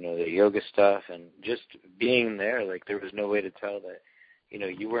 the yoga stuff, and just being there, like there was no way to tell that,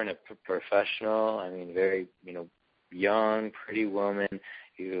 you weren't a professional. Very, young, pretty woman.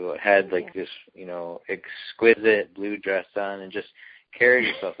 You had this, exquisite blue dress on and just carried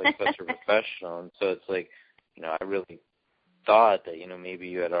yourself like such a professional. And so it's like, I really thought that, maybe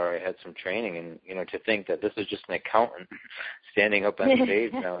you had already had some training, and, to think that this is just an accountant standing up on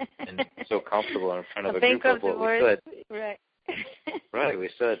stage now and so comfortable in front of a group of what we could. Right. Right, we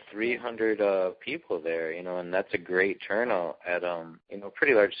still had 300 people there, and that's a great turnout at, a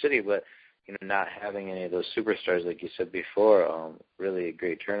pretty large city, but, not having any of those superstars, like you said before, really a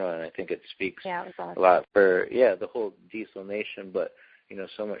great turnout, and I think it speaks it was awesome. a lot for, the whole Diesel Nation, but,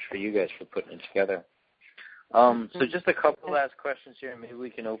 so much for you guys for putting it together. So just a couple last questions here, and maybe we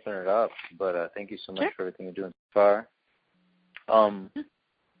can open it up, but thank you so much for everything you're doing so far.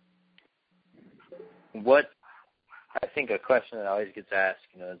 I think a question that always gets asked,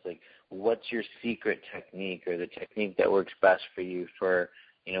 is like, what's your secret technique, or the technique that works best for you for,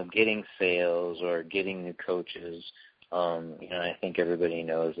 getting sales or getting new coaches? I think everybody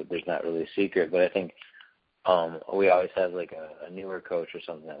knows that there's not really a secret, but I think we always have like a newer coach or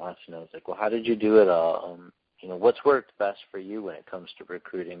something that wants to know. It's like, well, how did you do it all? What's worked best for you when it comes to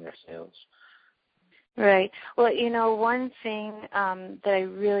recruiting or sales? Right. Well, one thing that I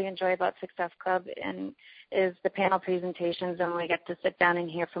really enjoy about Success Club is the panel presentations, and we get to sit down and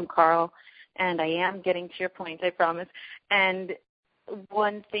hear from Carl, and I am getting to your point, I promise. And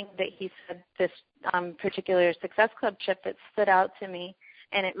one thing that he said this particular Success Club trip that stood out to me,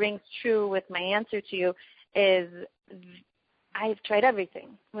 and it rings true with my answer to you, is I've tried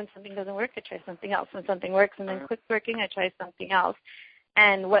everything. When something doesn't work, I try something else. When something works and then quits working, I try something else.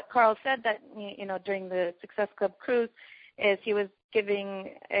 And what Carl said that, during the Success Club cruise is he was giving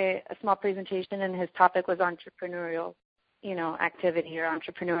a small presentation, and his topic was entrepreneurial, activity or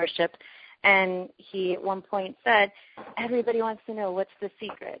entrepreneurship. And he at one point said, everybody wants to know what's the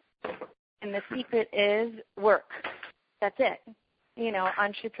secret. And the secret is work. That's it.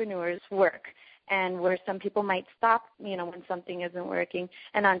 Entrepreneurs work. And where some people might stop, when something isn't working,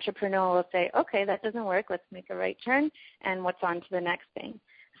 an entrepreneur will say, okay, that doesn't work. Let's make a right turn, and what's on to the next thing.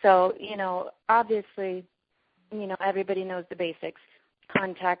 So, obviously, everybody knows the basics.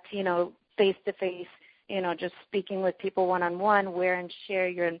 Contact, face-to-face, just speaking with people one-on-one, wear and share.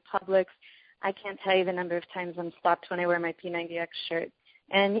 You're in Publix. I can't tell you the number of times I'm stopped when I wear my P90X shirt.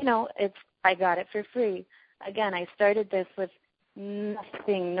 And, I got it for free. Again, I started this with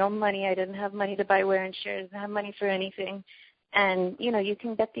nothing, no money. I didn't have money to buy wear and share. I didn't have money for anything. And, you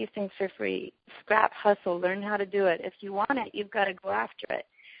can get these things for free. Scrap, hustle, learn how to do it. If you want it, you've got to go after it.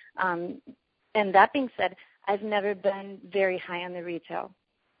 And that being said, I've never been very high on the retail.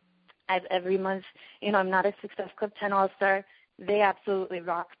 Every month, I'm not a Success Club 10 All-Star. They absolutely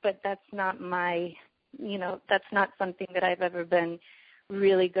rock, but that's not that's not something that I've ever been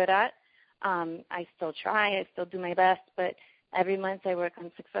really good at. I still try. I still do my best, but every month I work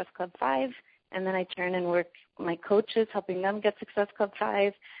on Success Club 5, and then I turn and work my coaches, helping them get Success Club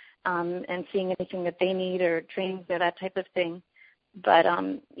 5, and seeing anything that they need or trainings or that type of thing. But,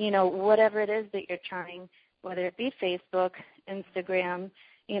 whatever it is that you're trying, whether it be Facebook, Instagram,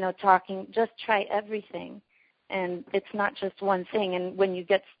 talking, just try everything. And it's not just one thing. And when you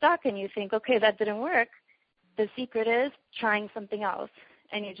get stuck and you think, okay, that didn't work, the secret is trying something else.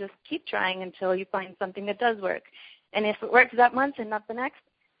 And you just keep trying until you find something that does work. And if it works that month and not the next,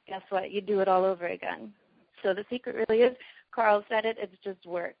 guess what? You do it all over again. So the secret really is, Carl said it, it's just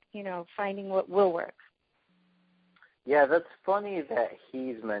work, finding what will work. Yeah, that's funny that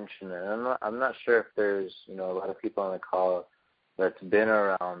he's mentioned it. I'm not sure if there's, a lot of people on the call that's been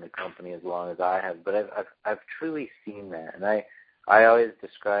around the company as long as I have, but I've truly seen that. And I always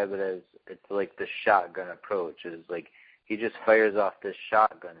describe it as it's like the shotgun approach. It's like he just fires off this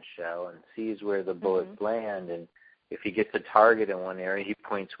shotgun shell and sees where the bullets land, and if he gets a target in one area, he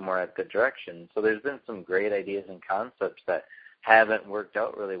points more at the direction. So there's been some great ideas and concepts that haven't worked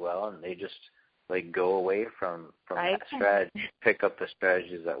out really well, and they just go away from that strategy, pick up the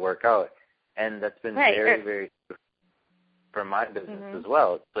strategies that work out. And that's been very, very true for my business as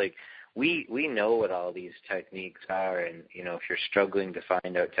well. It's like we know what all these techniques are, and, if you're struggling to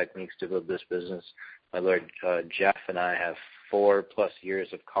find out techniques to build this business, my Lord, Jeff and I have 4+ years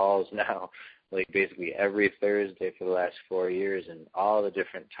of calls now, basically every Thursday for the last 4 years, and all the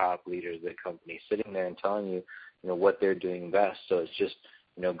different top leaders of the company sitting there and telling you, what they're doing best. So it's just,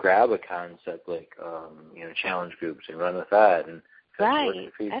 grab a concept like, challenge groups and run with that. And it's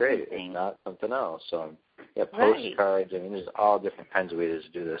working for you great. It's not something else. So, postcards. I mean, there's all different kinds of ways to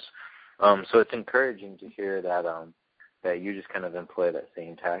do this. So it's encouraging to hear that that you just kind of employ that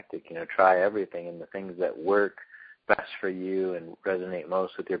same tactic. Try everything, and the things that work best for you and resonate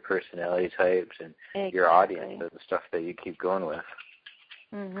most with your personality types and your audience are the stuff that you keep going with.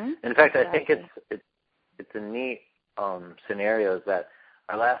 In fact, I think it's a neat scenario that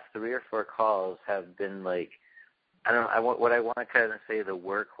our last 3 or 4 calls have been what I want to kind of say the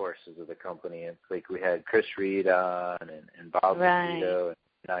workhorses of the company. It's like we had Chris Reed on and Bob Lucido and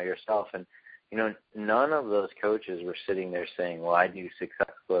now yourself. And, none of those coaches were sitting there saying, well, I do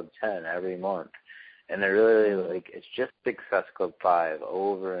Success Club 10 every month. And they're really it's just Success Club 5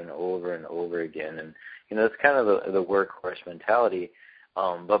 over and over and over again. And, it's kind of the workhorse mentality.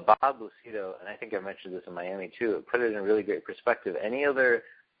 But Bob Lucido, and I think I mentioned this in Miami too, put it in a really great perspective. Any other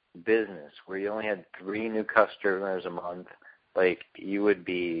business where you only had 3 new customers a month, you would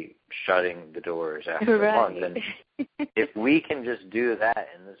be shutting the doors after a month. And if we can just do that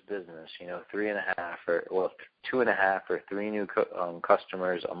in this business, 3.5 or 2.5 or 3 new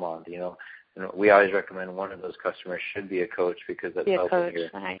customers a month, and we always recommend one of those customers should be a coach because that's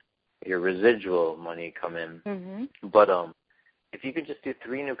helping your residual money come in. But if you could just do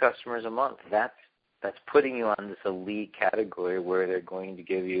 3 new customers a month, that's putting you on this elite category where they're going to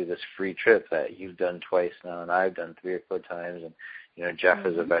give you this free trip that you've done twice now, and I've done 3 or 4 times, and Jeff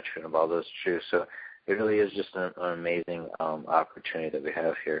is a veteran of all those too. So it really is just an amazing opportunity that we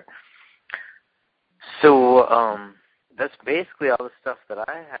have here. So that's basically all the stuff that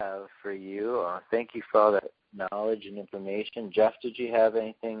I have for you. Thank you for all that knowledge and information. Jeff, did you have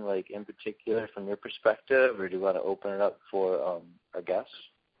anything in particular from your perspective, or do you want to open it up for our guests?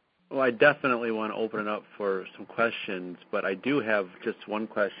 Well, I definitely want to open it up for some questions, but I do have just one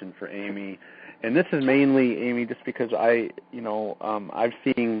question for Aimee. And this is mainly, Aimee, just because I've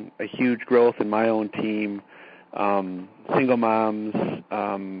seen a huge growth in my own team, single moms.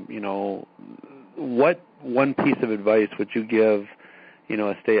 What one piece of advice would you give,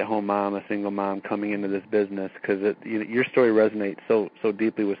 a stay-at-home mom, a single mom coming into this business? Because your story resonates so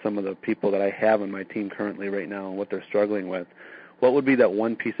deeply with some of the people that I have on my team currently right now and what they're struggling with. What would be that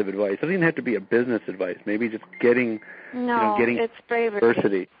one piece of advice? It doesn't even have to be a business advice. Maybe just getting it's bravery.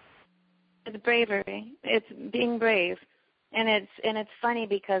 Diversity. It's bravery. It's being brave, and it's funny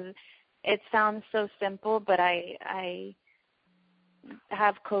because it sounds so simple, but I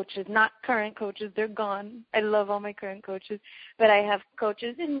have coaches, not current coaches, they're gone. I love all my current coaches, but I have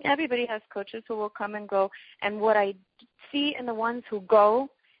coaches, and everybody has coaches who will come and go. And what I see in the ones who go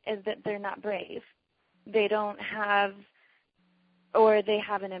is that they're not brave. They don't have, or they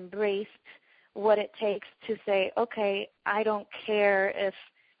haven't embraced what it takes to say, okay, I don't care if,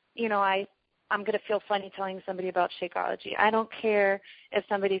 I'm going to feel funny telling somebody about Shakeology. I don't care if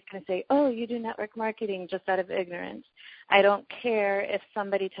somebody's going to say, oh, you do network marketing just out of ignorance. I don't care if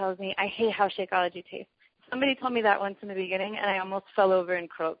somebody tells me, I hate how Shakeology tastes. Somebody told me that once in the beginning, and I almost fell over and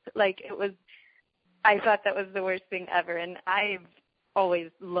croaked. I thought that was the worst thing ever, and I've always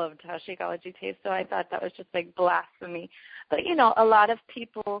loved how Shakeology tastes, so I thought that was just blasphemy. But, a lot of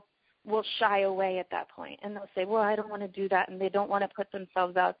people will shy away at that point, and they'll say, well, I don't want to do that, and they don't want to put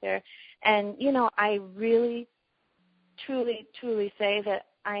themselves out there. And, I really, truly, truly say that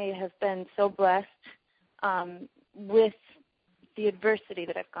I have been so blessed with the adversity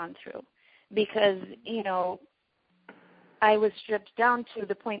that I've gone through because, I was stripped down to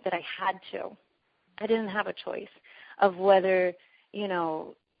the point that I had to. I didn't have a choice of whether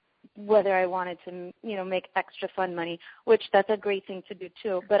I wanted to, make extra fun money, which that's a great thing to do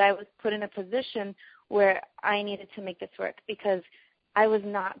too. But I was put in a position where I needed to make this work because I was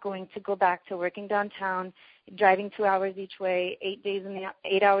not going to go back to working downtown, driving 2 hours each way,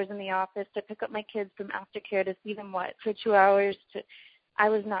 8 hours in the office to pick up my kids from aftercare to see them for 2 hours. I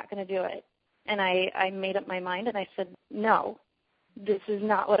was not going to do it. And I made up my mind and I said, no, this is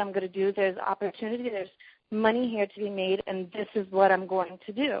not what I'm going to do. There's opportunity. There's money here to be made, and this is what I'm going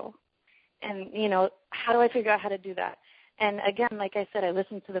to do. And, how do I figure out how to do that? And, again, like I said, I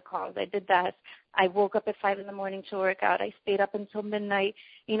listened to the calls. I did that. I woke up at 5 in the morning to work out. I stayed up until midnight,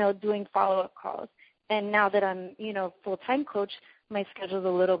 doing follow-up calls. And now that I'm, full-time coach, my schedule's a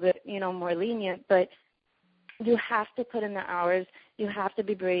little bit, more lenient. But you have to put in the hours. You have to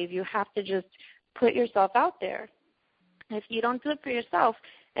be brave. You have to just put yourself out there. If you don't do it for yourself,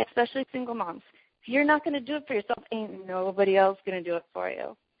 especially single moms, if you're not going to do it for yourself, ain't nobody else going to do it for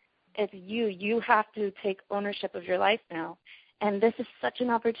you. It's you. You have to take ownership of your life now. And this is such an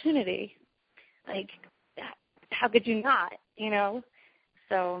opportunity. Like, how could you not,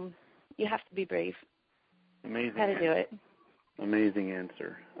 So you have to be brave. Amazing. How to do it. Amazing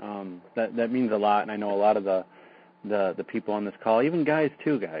answer. That means a lot, and I know a lot of the people on this call, even guys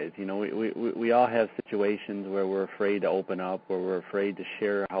too, guys. We all have situations where we're afraid to open up, where we're afraid to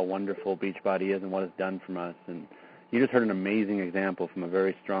share how wonderful Beachbody is and what it's done from us. And you just heard an amazing example from a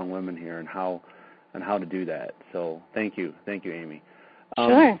very strong woman here and how to do that. So thank you, Aimee.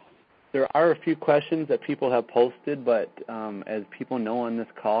 Sure. There are a few questions that people have posted, but as people know on this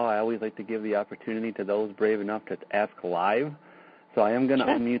call, I always like to give the opportunity to those brave enough to ask live. So I am going to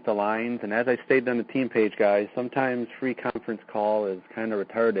unmute the lines. And as I stated on the team page, guys, sometimes free conference call is kind of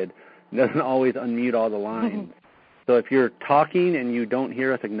retarded. It doesn't always unmute all the lines. So if you're talking and you don't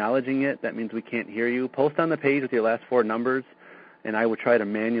hear us acknowledging it, that means we can't hear you. Post on the page with your last 4 numbers, and I will try to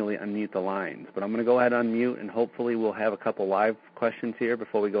manually unmute the lines. But I'm going to go ahead and unmute, and hopefully we'll have a couple live questions here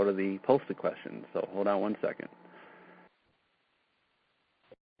before we go to the posted questions. So hold on one second.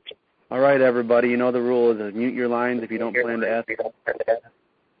 All right, everybody, you know the rule is mute your lines if you don't plan to ask.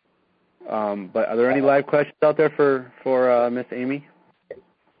 But are there any live questions out there for Miss Aimee?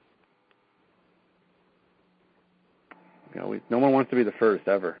 No one wants to be the first,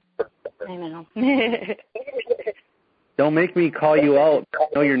 ever. I know. Don't make me call you out. I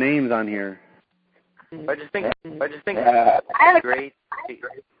know your name's on here. I just think it's great.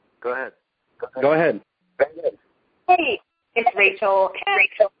 Go ahead. Go ahead. Hey, it's Rachel.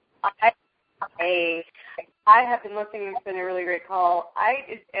 I have been listening. It's been a really great call.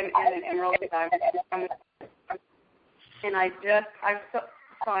 I am in an enrollment time, and I've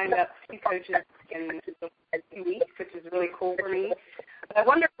signed up 2 coaches in 2 weeks, which is really cool for me. But I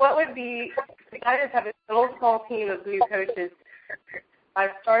wonder what would be. I just have a little small team of new coaches.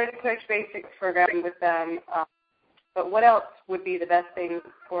 I've started a Coach Basics program with them, but what else would be the best thing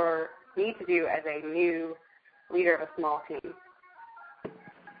for me to do as a new leader of a small team?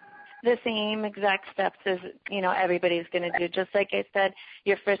 The same exact steps as, everybody's going to do. Just like I said,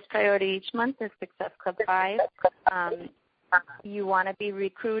 your first priority each month is Success Club 5. You want to be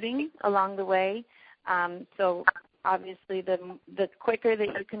recruiting along the way. So obviously the quicker that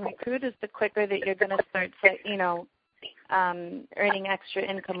you can recruit is the quicker that you're going to start to, earning extra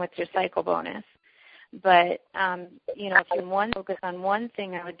income with your cycle bonus. But, if you want to focus on one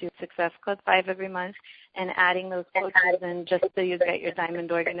thing, I would do Success Club 5 every month and adding those coaches in just so you get your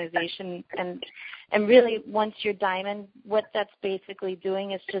diamond organization. And really, once you're diamond, what that's basically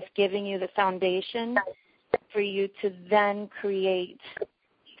doing is just giving you the foundation for you to then create,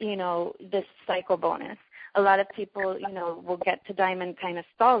 this cycle bonus. A lot of people, will get to diamond, kind of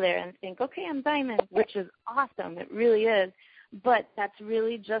stall there and think, okay, I'm diamond, which is awesome. It really is. But that's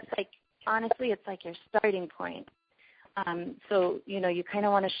really just like, honestly, it's like your starting point. So, you kind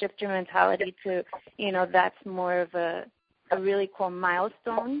of want to shift your mentality to, that's more of a really cool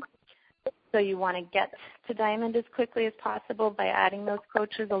milestone. So you want to get to diamond as quickly as possible by adding those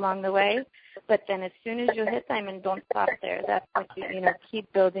coaches along the way. But then as soon as you hit diamond, don't stop there. That's like,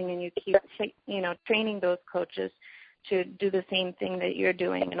 keep building and you keep, training those coaches to do the same thing that you're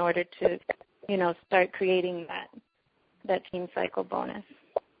doing in order to, start creating that team cycle bonus.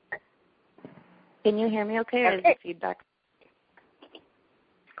 Can you hear me okay, or is the feedback?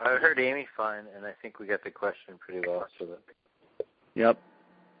 I heard Aimee fine, and I think we got the question pretty well. So Yep.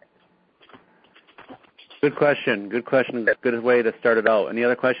 Good question. Good question. Good way to start it out. Any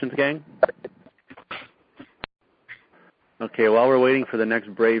other questions, gang? Okay, while we're waiting for the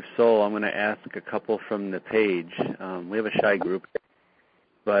next brave soul, I'm going to ask a couple from the page. We have a shy group.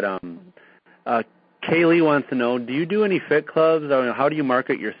 But Kaylee wants to know, do you do any fit clubs? I mean, how do you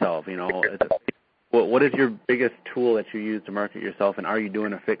market yourself? You know, what is your biggest tool that you use to market yourself, and are you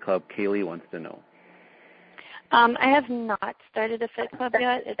doing a fit club? Kaylee wants to know. I have not started a fit club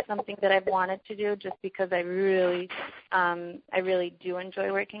yet. It's something that I've wanted to do just because I really do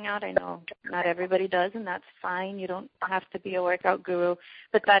enjoy working out. I know not everybody does, and that's fine. You don't have to be a workout guru,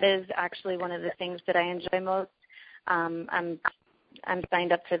 but that is actually one of the things that I enjoy most. I'm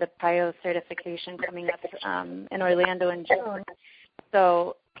signed up for the PRIO certification coming up in Orlando in June.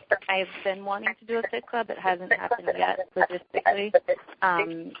 So I've been wanting to do a fit club. It hasn't happened yet logistically.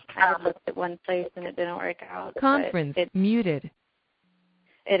 I had looked at one place and it didn't work out. Conference muted.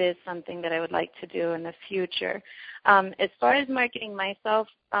 It is something that I would like to do in the future. As far as marketing myself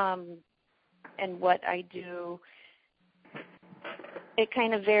and what I do, it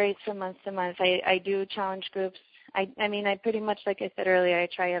kind of varies from month to month. I do challenge groups. I mean, I pretty much, like I said earlier, I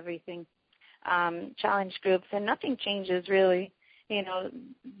try everything. Challenge groups, and nothing changes really. You know,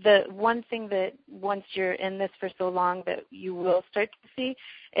 the one thing that once you're in this for so long that you will start to see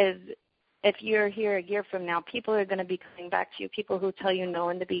is if you're here a year from now, people are going to be coming back to you, people who tell you no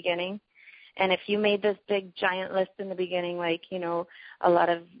in the beginning. And if you made this big, giant list in the beginning, like, you know, a lot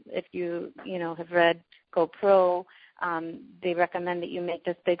of, if you have read Go Pro, they recommend that you make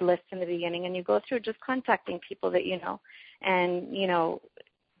this big list in the beginning and you go through just contacting people that you know and, you know,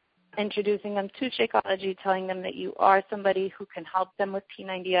 introducing them to Shakeology, telling them that you are somebody who can help them with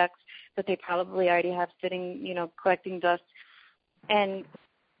P90X that they probably already have sitting, you know, collecting dust, and,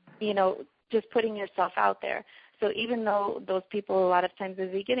 you know, just putting yourself out there. So even though those people a lot of times in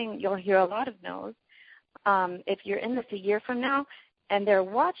the beginning, you'll hear a lot of no's, if you're in this a year from now and they're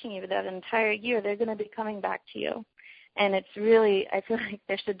watching you that entire year, they're going to be coming back to you. And it's really, I feel like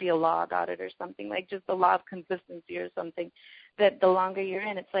there should be a law about it or something, like just a law of consistency or something, that the longer you're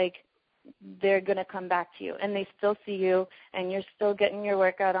in, it's like they're going to come back to you. And they still see you, and you're still getting your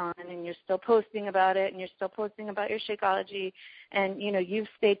workout on, and you're still posting about it, and you're still posting about your Shakeology, and, you know, you've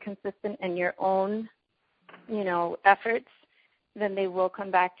stayed consistent in your own, you know, efforts, then they will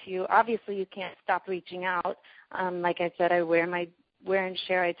come back to you. Obviously, you can't stop reaching out. Like I said, I wear and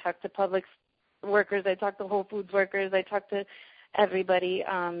share. I talk to Publix workers, I talk to Whole Foods workers, I talk to everybody,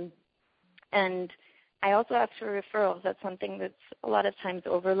 and I also ask for referrals. That's something that's a lot of times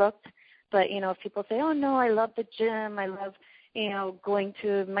overlooked. But, you know, if people say, oh, no, I love the gym, I love, you know, going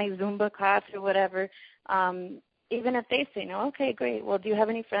to my Zumba class or whatever, even if they say no, okay, great. Well, do you have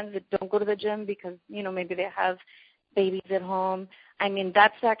any friends that don't go to the gym because, you know, maybe they have babies at home? I mean,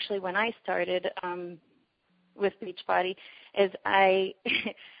 that's actually when I started with Beachbody, is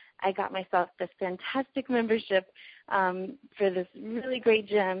I got myself this fantastic membership for this really great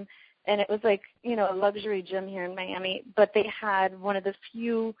gym, and it was like, you know, a luxury gym here in Miami, but they had one of the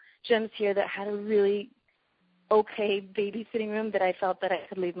few gyms here that had a really okay babysitting room that I felt that I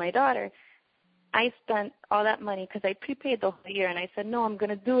could leave my daughter. I spent all that money because I prepaid the whole year, and I said, no, I'm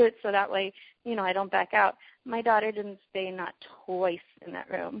going to do it so that way, you know, I don't back out. My daughter didn't stay not twice in that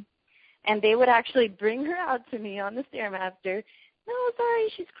room. And they would actually bring her out to me on the Stairmaster. No,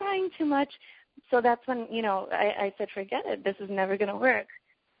 sorry, she's crying too much. So that's when, you know, I said, forget it. This is never going to work.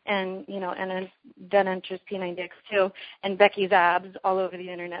 And, you know, and then enters P90X too. And Becky's abs all over the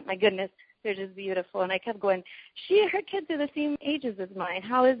internet. My goodness, they're just beautiful. And I kept going, her kids are the same ages as mine.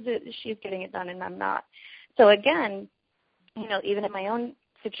 How is it she's getting it done and I'm not? So again, you know, even in my own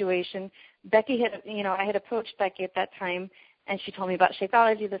situation, Becky had, you know, I had approached Becky at that time, and she told me about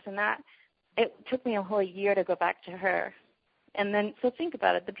Shakeology, this and that. It took me a whole year to go back to her. And then, so think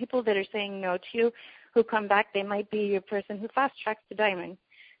about it. The people that are saying no to you who come back, they might be your person who fast-tracks to diamond.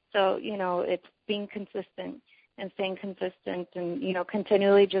 So, you know, it's being consistent and staying consistent and, you know,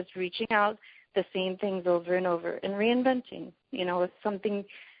 continually just reaching out the same things over and over and reinventing. You know, if something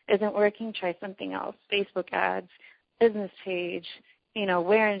isn't working, try something else. Facebook ads, business page, you know,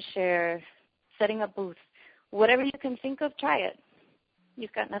 wear and share, setting up booths. Whatever you can think of, try it.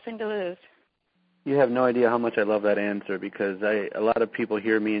 You've got nothing to lose. You have no idea how much I love that answer, because a lot of people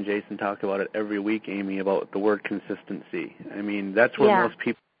hear me and Jason talk about it every week, Aimee, about the word consistency. I mean, that's where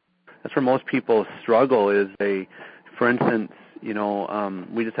most people struggle is for instance, you know,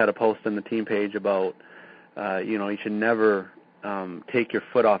 we just had a post on the team page about, you know, you should never take your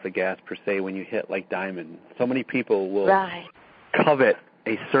foot off the gas per se when you hit like diamond. So many people will covet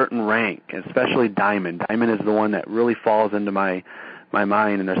a certain rank, especially diamond. Diamond is the one that really falls into my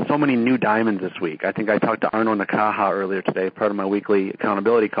mind, and there's so many new diamonds this week. I think I talked to Arno Nakaha earlier today, part of my weekly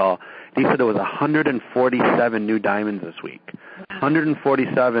accountability call. He said there was 147 new diamonds this week.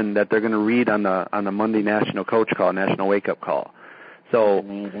 147 that they're going to read on the Monday National Coach Call, National Wake Up Call. So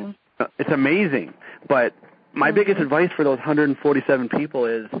amazing. It's amazing. But my biggest advice for those 147 people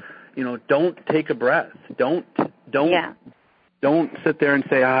is, don't take a breath. Don't sit there and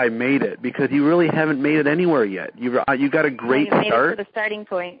say, I made it, because you really haven't made it anywhere yet. You got a great start. You made it to the starting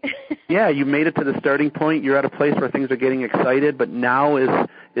point. Yeah, you made it to the starting point. You're at a place where things are getting excited, but now is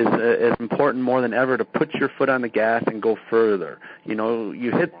important more than ever to put your foot on the gas and go further.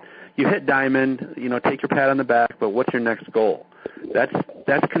 You hit diamond, take your pat on the back, but what's your next goal? That's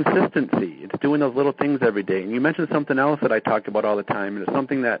consistency. It's doing those little things every day. And you mentioned something else that I talk about all the time, and it's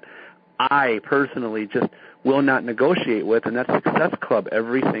something that I personally just will not negotiate with, and that's Success Club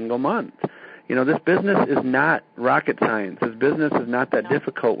every single month. This business is not rocket science. This business is not that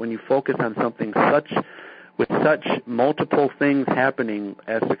difficult when you focus on something with such multiple things happening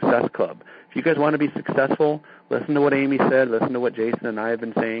as Success Club. If you guys want to be successful, listen to what Aimee said, listen to what Jason and I have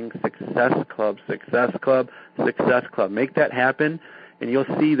been saying. Success Club, Success Club, Success Club. Make that happen, and you'll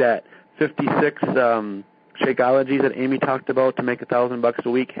see that 56 Shakeologies that Aimee talked about to make $1,000 a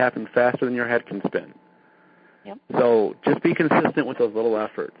week happen faster than your head can spin. Yep. So just be consistent with those little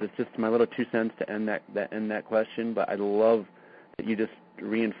efforts. It's just my little 2 cents to end that question, but I love that you just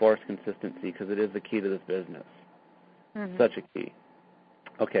reinforce consistency, because it is the key to this business. Mm-hmm. Such a key.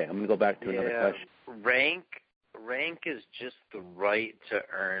 Okay, I'm going to go back to another question. Rank is just the right to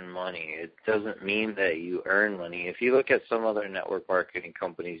earn money. It doesn't mean that you earn money. If you look at some other network marketing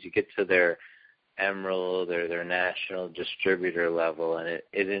companies, you get to their Emerald or their national distributor level, and it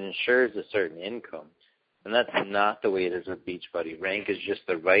ensures a certain income. And that's not the way it is with Beachbody. Rank is just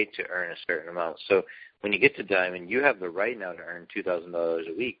the right to earn a certain amount. So when you get to Diamond, you have the right now to earn $2,000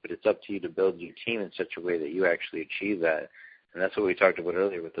 a week, but it's up to you to build your team in such a way that you actually achieve that. And that's what we talked about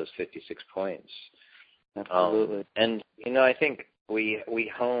earlier with those 56 points. Absolutely. And I think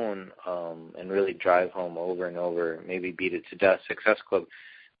we hone and really drive home over and over, maybe beat it to death, Success Club.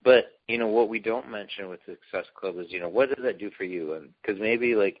 But, what we don't mention with Success Club is, what does that do for you? Because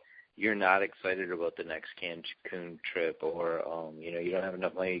maybe, you're not excited about the next Cancun trip, or, you don't have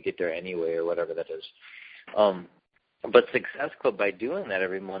enough money to get there anyway, or whatever that is. But Success Club, by doing that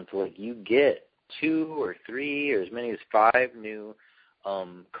every month, you get 2 or 3 or as many as 5 new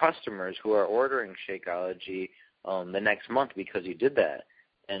customers who are ordering Shakeology the next month because you did that.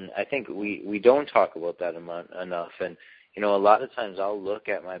 And I think we don't talk about that enough. And, a lot of times I'll look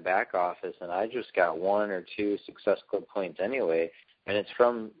at my back office and I just got 1 or 2 Success Club points anyway, and it's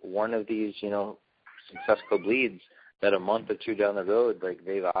from one of these, Success Club leads that a month or 2 down the road,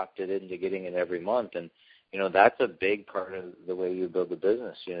 they've opted into getting it every month. And, that's a big part of the way you build a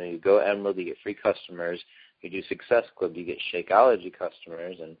business. You go Emerald, you get free customers. You do Success Club, you get Shakeology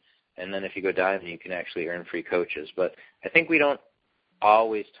customers. And then if you go Diamond, you can actually earn free coaches. But I think we don't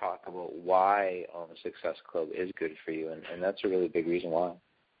always talk about why Success Club is good for you, and that's a really big reason why.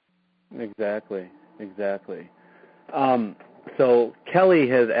 Exactly. So Kelly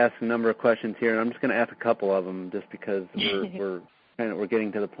has asked a number of questions here, and I'm just going to ask a couple of them just because we're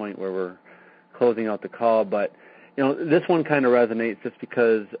getting to the point where we're closing out the call. But this one kind of resonates just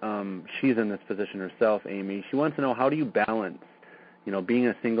because she's in this position herself, Aimee. She wants to know, how do you balance, being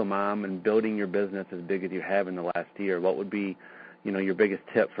a single mom and building your business as big as you have in the last year? What would be, your biggest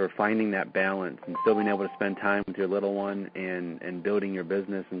tip for finding that balance and still being able to spend time with your little one and building your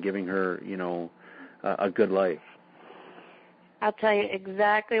business and giving her, a good life? I'll tell you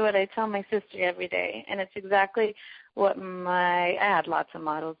exactly what I tell my sister every day, and it's exactly what I had lots of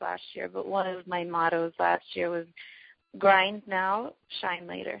mottos last year, but one of my mottos last year was grind now, shine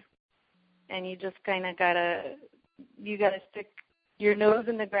later. And you just kind of got to stick your nose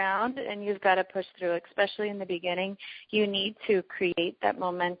in the ground, and you've got to push through, especially in the beginning. You need to create that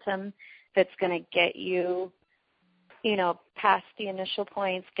momentum that's going to get you, past the initial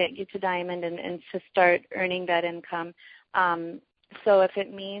points, get you to Diamond, and to start earning that income. So if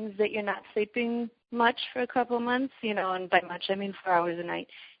it means that you're not sleeping much for a couple of months, and by much I mean 4 hours a night,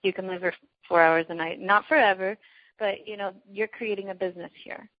 you can live for 4 hours a night. Not forever, but, you're creating a business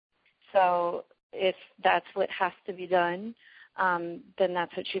here. So if that's what has to be done, then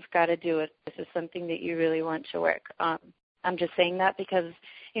that's what you've got to do if this is something that you really want to work. I'm just saying that because,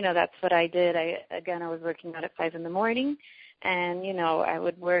 that's what I did. I was working out at 5 in the morning, and, I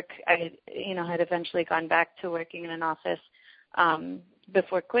would work. I had eventually gone back to working in an office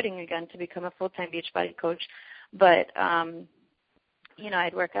before quitting again to become a full-time Beachbody coach. But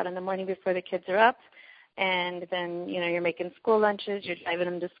I'd work out in the morning before the kids are up, and then, you're making school lunches, you're driving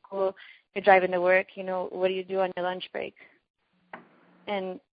them to school, you're driving to work, what do you do on your lunch break?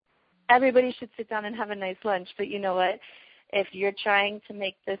 And everybody should sit down and have a nice lunch, but you know what? If you're trying to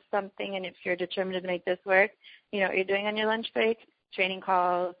make this something and if you're determined to make this work, what you're doing on your lunch break, training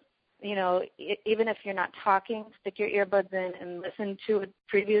calls, even if you're not talking, stick your earbuds in and listen to a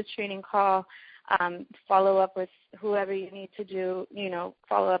previous training call, follow up with whoever you need to do,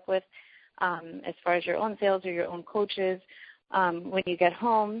 follow up with as far as your own sales or your own coaches. When you get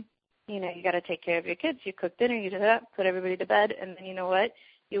home, you got to take care of your kids. You cook dinner, you do that, put everybody to bed, and then you know what?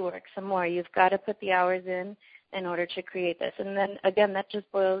 You work some more. You've got to put the hours in order to create this. And then, again, that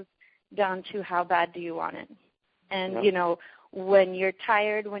just boils down to how bad do you want it. And, when you're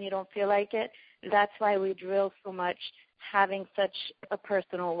tired, when you don't feel like it, that's why we drill so much having such a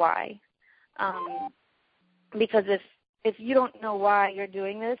personal why. Because if you don't know why you're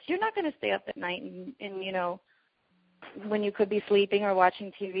doing this, you're not going to stay up at night and when you could be sleeping or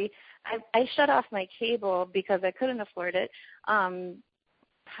watching TV. I shut off my cable because I couldn't afford it,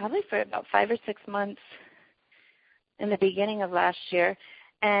 probably for about 5 or 6 months in the beginning of last year.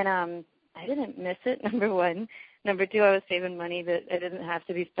 And I didn't miss it, number one. Number two, I was saving money that I didn't have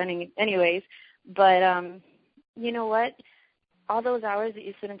to be spending anyways. But you know what? All those hours that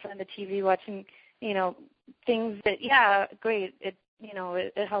you sit in front of the TV watching, things that, yeah, great,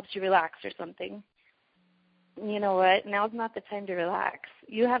 it helps you relax or something. You know what? Now's not the time to relax.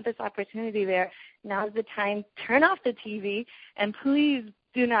 You have this opportunity there. Now's the time. Turn off the TV, and please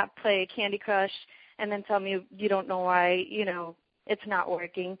do not play Candy Crush and then tell me you don't know why, it's not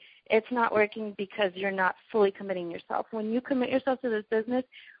working. It's not working because you're not fully committing yourself. When you commit yourself to this business,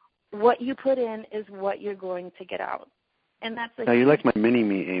 what you put in is what you're going to get out. And that's now, you like my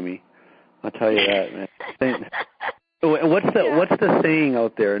mini-me, Aimee. I'll tell you that, man. What's the saying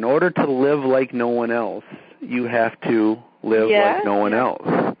out there? In order to live like no one else, you have to live like no one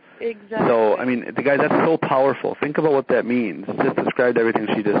else. Exactly. So, guys, that's so powerful. Think about what that means. Just described everything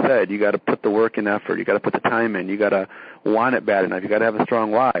she just said. You got to put the work and effort. You got to put the time in. You got to want it bad enough. You got to have a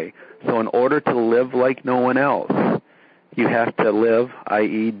strong why. So, in order to live like no one else, you have to live,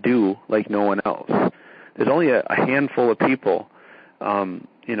 i.e., do like no one else. There's only a handful of people,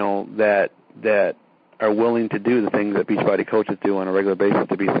 that are willing to do the things that Beachbody coaches do on a regular basis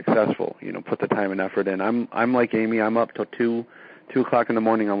to be successful. Put the time and effort in. I'm like Aimee. I'm up till 2 o'clock in the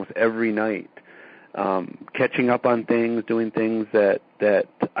morning almost every night, catching up on things, doing things that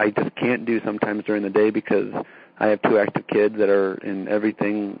I just can't do sometimes during the day because I have 2 active kids that are in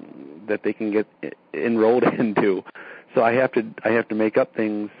everything that they can get enrolled into. So I have to make up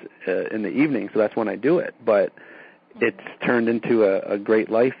things in the evening. So that's when I do it. But it's turned into a great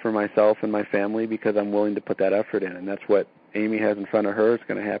life for myself and my family because I'm willing to put that effort in, and that's what Aimee has in front of her. It's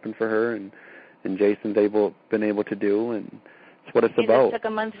going to happen for her, and Jason's been able to do, and it's what it's about. You just took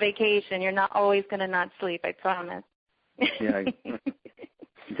a month's vacation. You're not always going to not sleep, I promise. Yeah,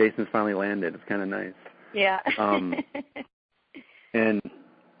 Jason's finally landed. It's kind of nice. Yeah. And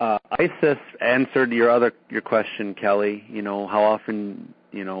Isis answered your question, Kelly. How often,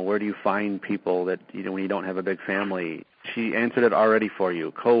 where do you find people that, when you don't have a big family? She answered it already for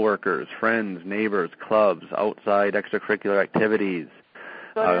you. Coworkers, friends, neighbors, clubs, outside extracurricular activities,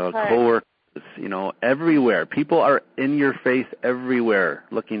 coworkers, everywhere. People are in your face everywhere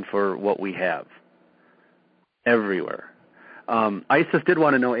looking for what we have. Everywhere. Isis did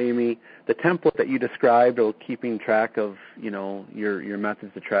want to know, Aimee, the template that you described of keeping track of, your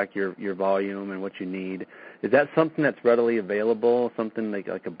methods to track your volume and what you need. Is that something that's readily available, something like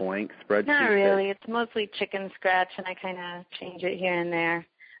a blank spreadsheet? Not really. It's mostly chicken scratch, and I kind of change it here and there.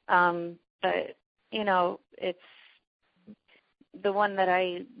 But, it's the one that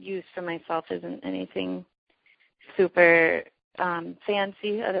I use for myself isn't anything super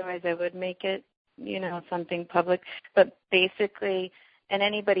fancy. Otherwise, I would make it, something public. But basically, and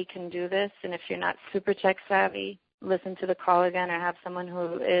anybody can do this, and if you're not super tech savvy, listen to the call again or have someone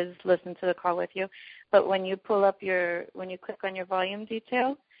who is listen to the call with you. But when you when you click on your volume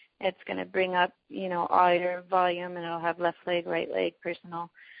detail, it's going to bring up, all your volume, and it'll have left leg, right leg,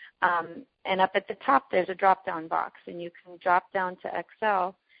 personal. And up at the top, there's a drop-down box, and you can drop down to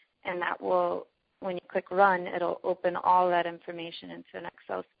Excel, and that will, when you click run, it'll open all that information into an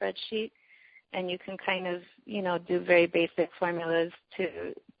Excel spreadsheet. And you can kind of, do very basic formulas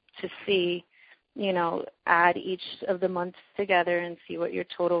to see, add each of the months together and see what your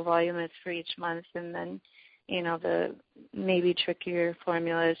total volume is for each month. And then, the maybe trickier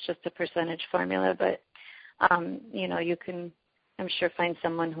formula is just a percentage formula. But, you can, I'm sure, find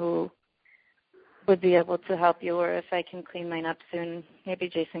someone who would be able to help you, or if I can clean mine up soon, maybe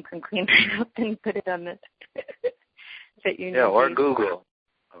Jason can clean mine up and put it on the Fit Union. Yeah, or Google.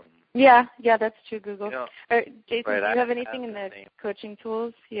 Yeah, that's true, Google. Or, Jason, right, do you have anything in the coaching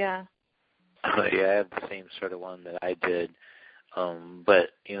tools? Yeah. Yeah, I have the same sort of one that I did. But,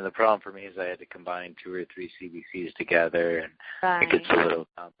 the problem for me is I had to combine 2 or 3 CBCs together, and it gets a little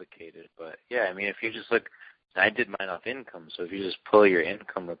complicated. But, yeah, I mean, if you just look, I did mine off income, so if you just pull your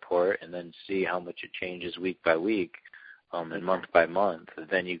income report and then see how much it changes week by week and month by month,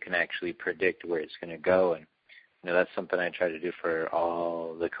 then you can actually predict where it's going to go. And, that's something I try to do for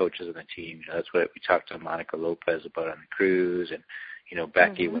all the coaches on the team. That's what we talked to Monica Lopez about on the cruise, and,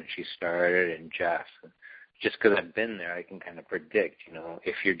 Becky when she started, and Jeff. Just because I've been there, I can kind of predict,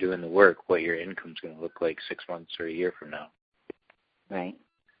 if you're doing the work, what your income's going to look like 6 months or a year from now. Right.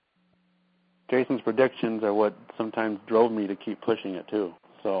 Jason's predictions are what sometimes drove me to keep pushing it too.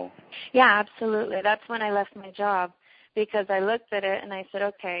 So. Yeah, absolutely. That's when I left my job, because I looked at it and I said,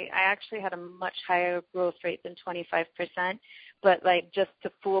 okay, I actually had a much higher growth rate than 25%, but just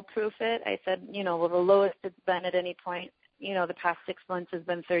to foolproof it, I said, the lowest it's been at any point, the past 6 months has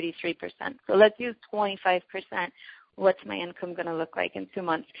been 33%. So let's use 25%. What's my income going to look like in 2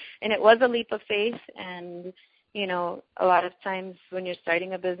 months? And it was a leap of faith. And, a lot of times when you're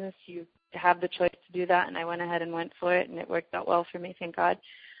starting a business, you have the choice to do that. And I went ahead and went for it, and it worked out well for me, thank God.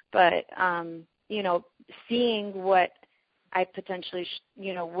 But, seeing what I potentially,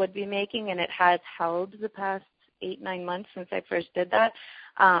 would be making, and it has held the past 8-9 months since I first did that,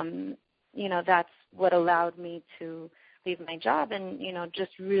 that's what allowed me to leave my job and,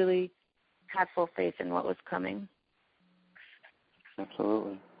 just really have full faith in what was coming.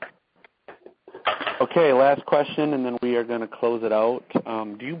 Absolutely. Okay, last question, and then we are going to close it out.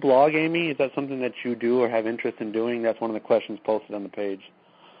 Do you blog, Aimee? Is that something that you do or have interest in doing? That's one of the questions posted on the page.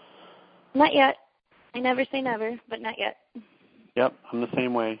 Not yet. I never say never, but not yet. Yep, I'm the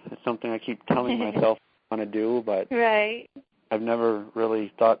same way. It's something I keep telling myself I want to do, but right. I've never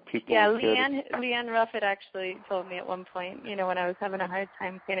really thought people would care. Leanne Ruffett actually told me at one point, when I was having a hard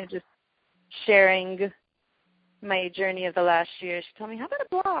time kind of just sharing my journey of the last year, she told me, how about a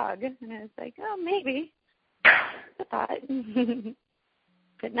blog? And I was like, oh, maybe. I thought.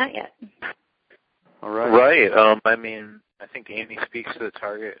 But not yet. All right. Right. I think Aimee speaks to the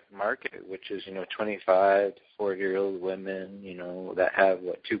target market, which is, 25 to 40-year-old women, that have,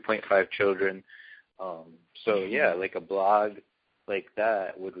 2.5 children. So, yeah, like a blog like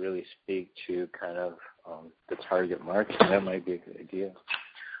that would really speak to kind of the target market. That might be a good idea.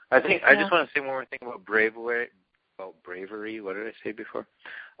 I just want to say one more thing about bravery. What did I say before?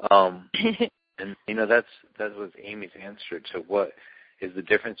 And, that was Aimee's answer to what is the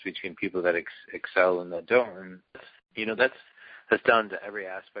difference between people that excel and that don't. And, that's down to every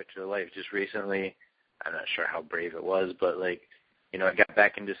aspect of their life. Just recently, I'm not sure how brave it was, but, I got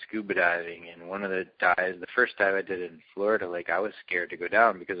back into scuba diving, and one of the first dive I did in Florida, I was scared to go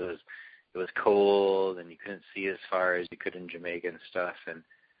down because it was cold and you couldn't see as far as you could in Jamaica and stuff. And,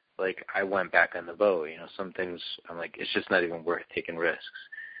 I went back on the boat. Some things, I'm like, it's just not even worth taking risks.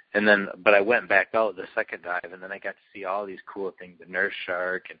 And then, but I went back out the second dive, and then I got to see all these cool things, the nurse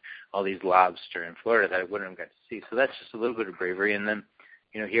shark and all these lobster in Florida that I wouldn't have got to see. So that's just a little bit of bravery. And then,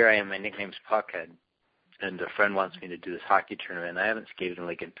 here I am, my nickname's Puckhead, and a friend wants me to do this hockey tournament, and I haven't skated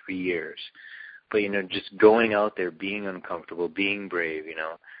in 3 years. But, just going out there, being uncomfortable, being brave,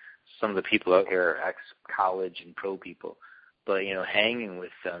 some of the people out here are ex-college and pro people. But, hanging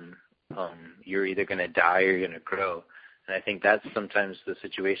with them, you're either going to die or you're going to grow. And I think that's sometimes the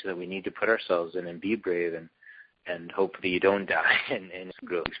situation that we need to put ourselves in and be brave and hope that you don't die and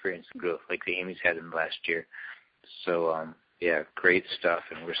experience growth like the Aimee's had in the last year. So, yeah, great stuff,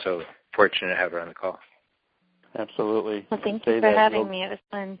 and we're so fortunate to have her on the call. Absolutely. Well, thank you for having me. It was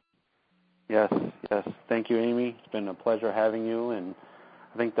fun. Yes. Thank you, Aimee. It's been a pleasure having you, and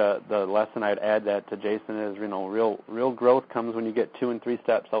I think the lesson I'd add that to Jason is, real growth comes when you get 2 and 3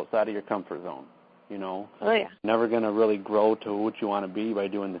 steps outside of your comfort zone. Oh, yeah. Never going to really grow to what you want to be by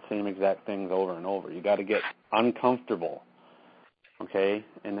doing the same exact things over and over. You got to get uncomfortable, okay?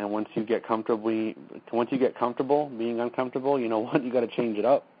 And then once you get comfortable being uncomfortable, you got to change it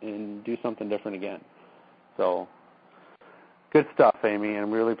up and do something different again. So, good stuff, Aimee, and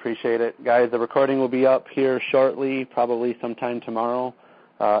we really appreciate it. Guys, the recording will be up here shortly, probably sometime tomorrow.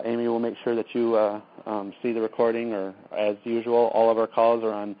 Aimee will make sure that you see the recording, or as usual, all of our calls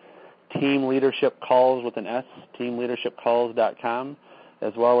are on Team Leadership Calls with an S, teamleadershipcalls.com,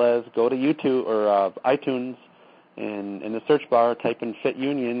 as well as go to YouTube or iTunes, and in the search bar, type in Fit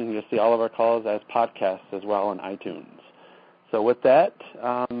Union, and you'll see all of our calls as podcasts as well on iTunes. So with that,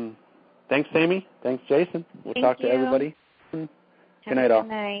 Thanks, Aimee. Thanks, Jason. We'll talk to everybody. Good night, all. Good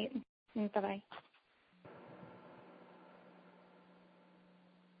night. Bye-bye.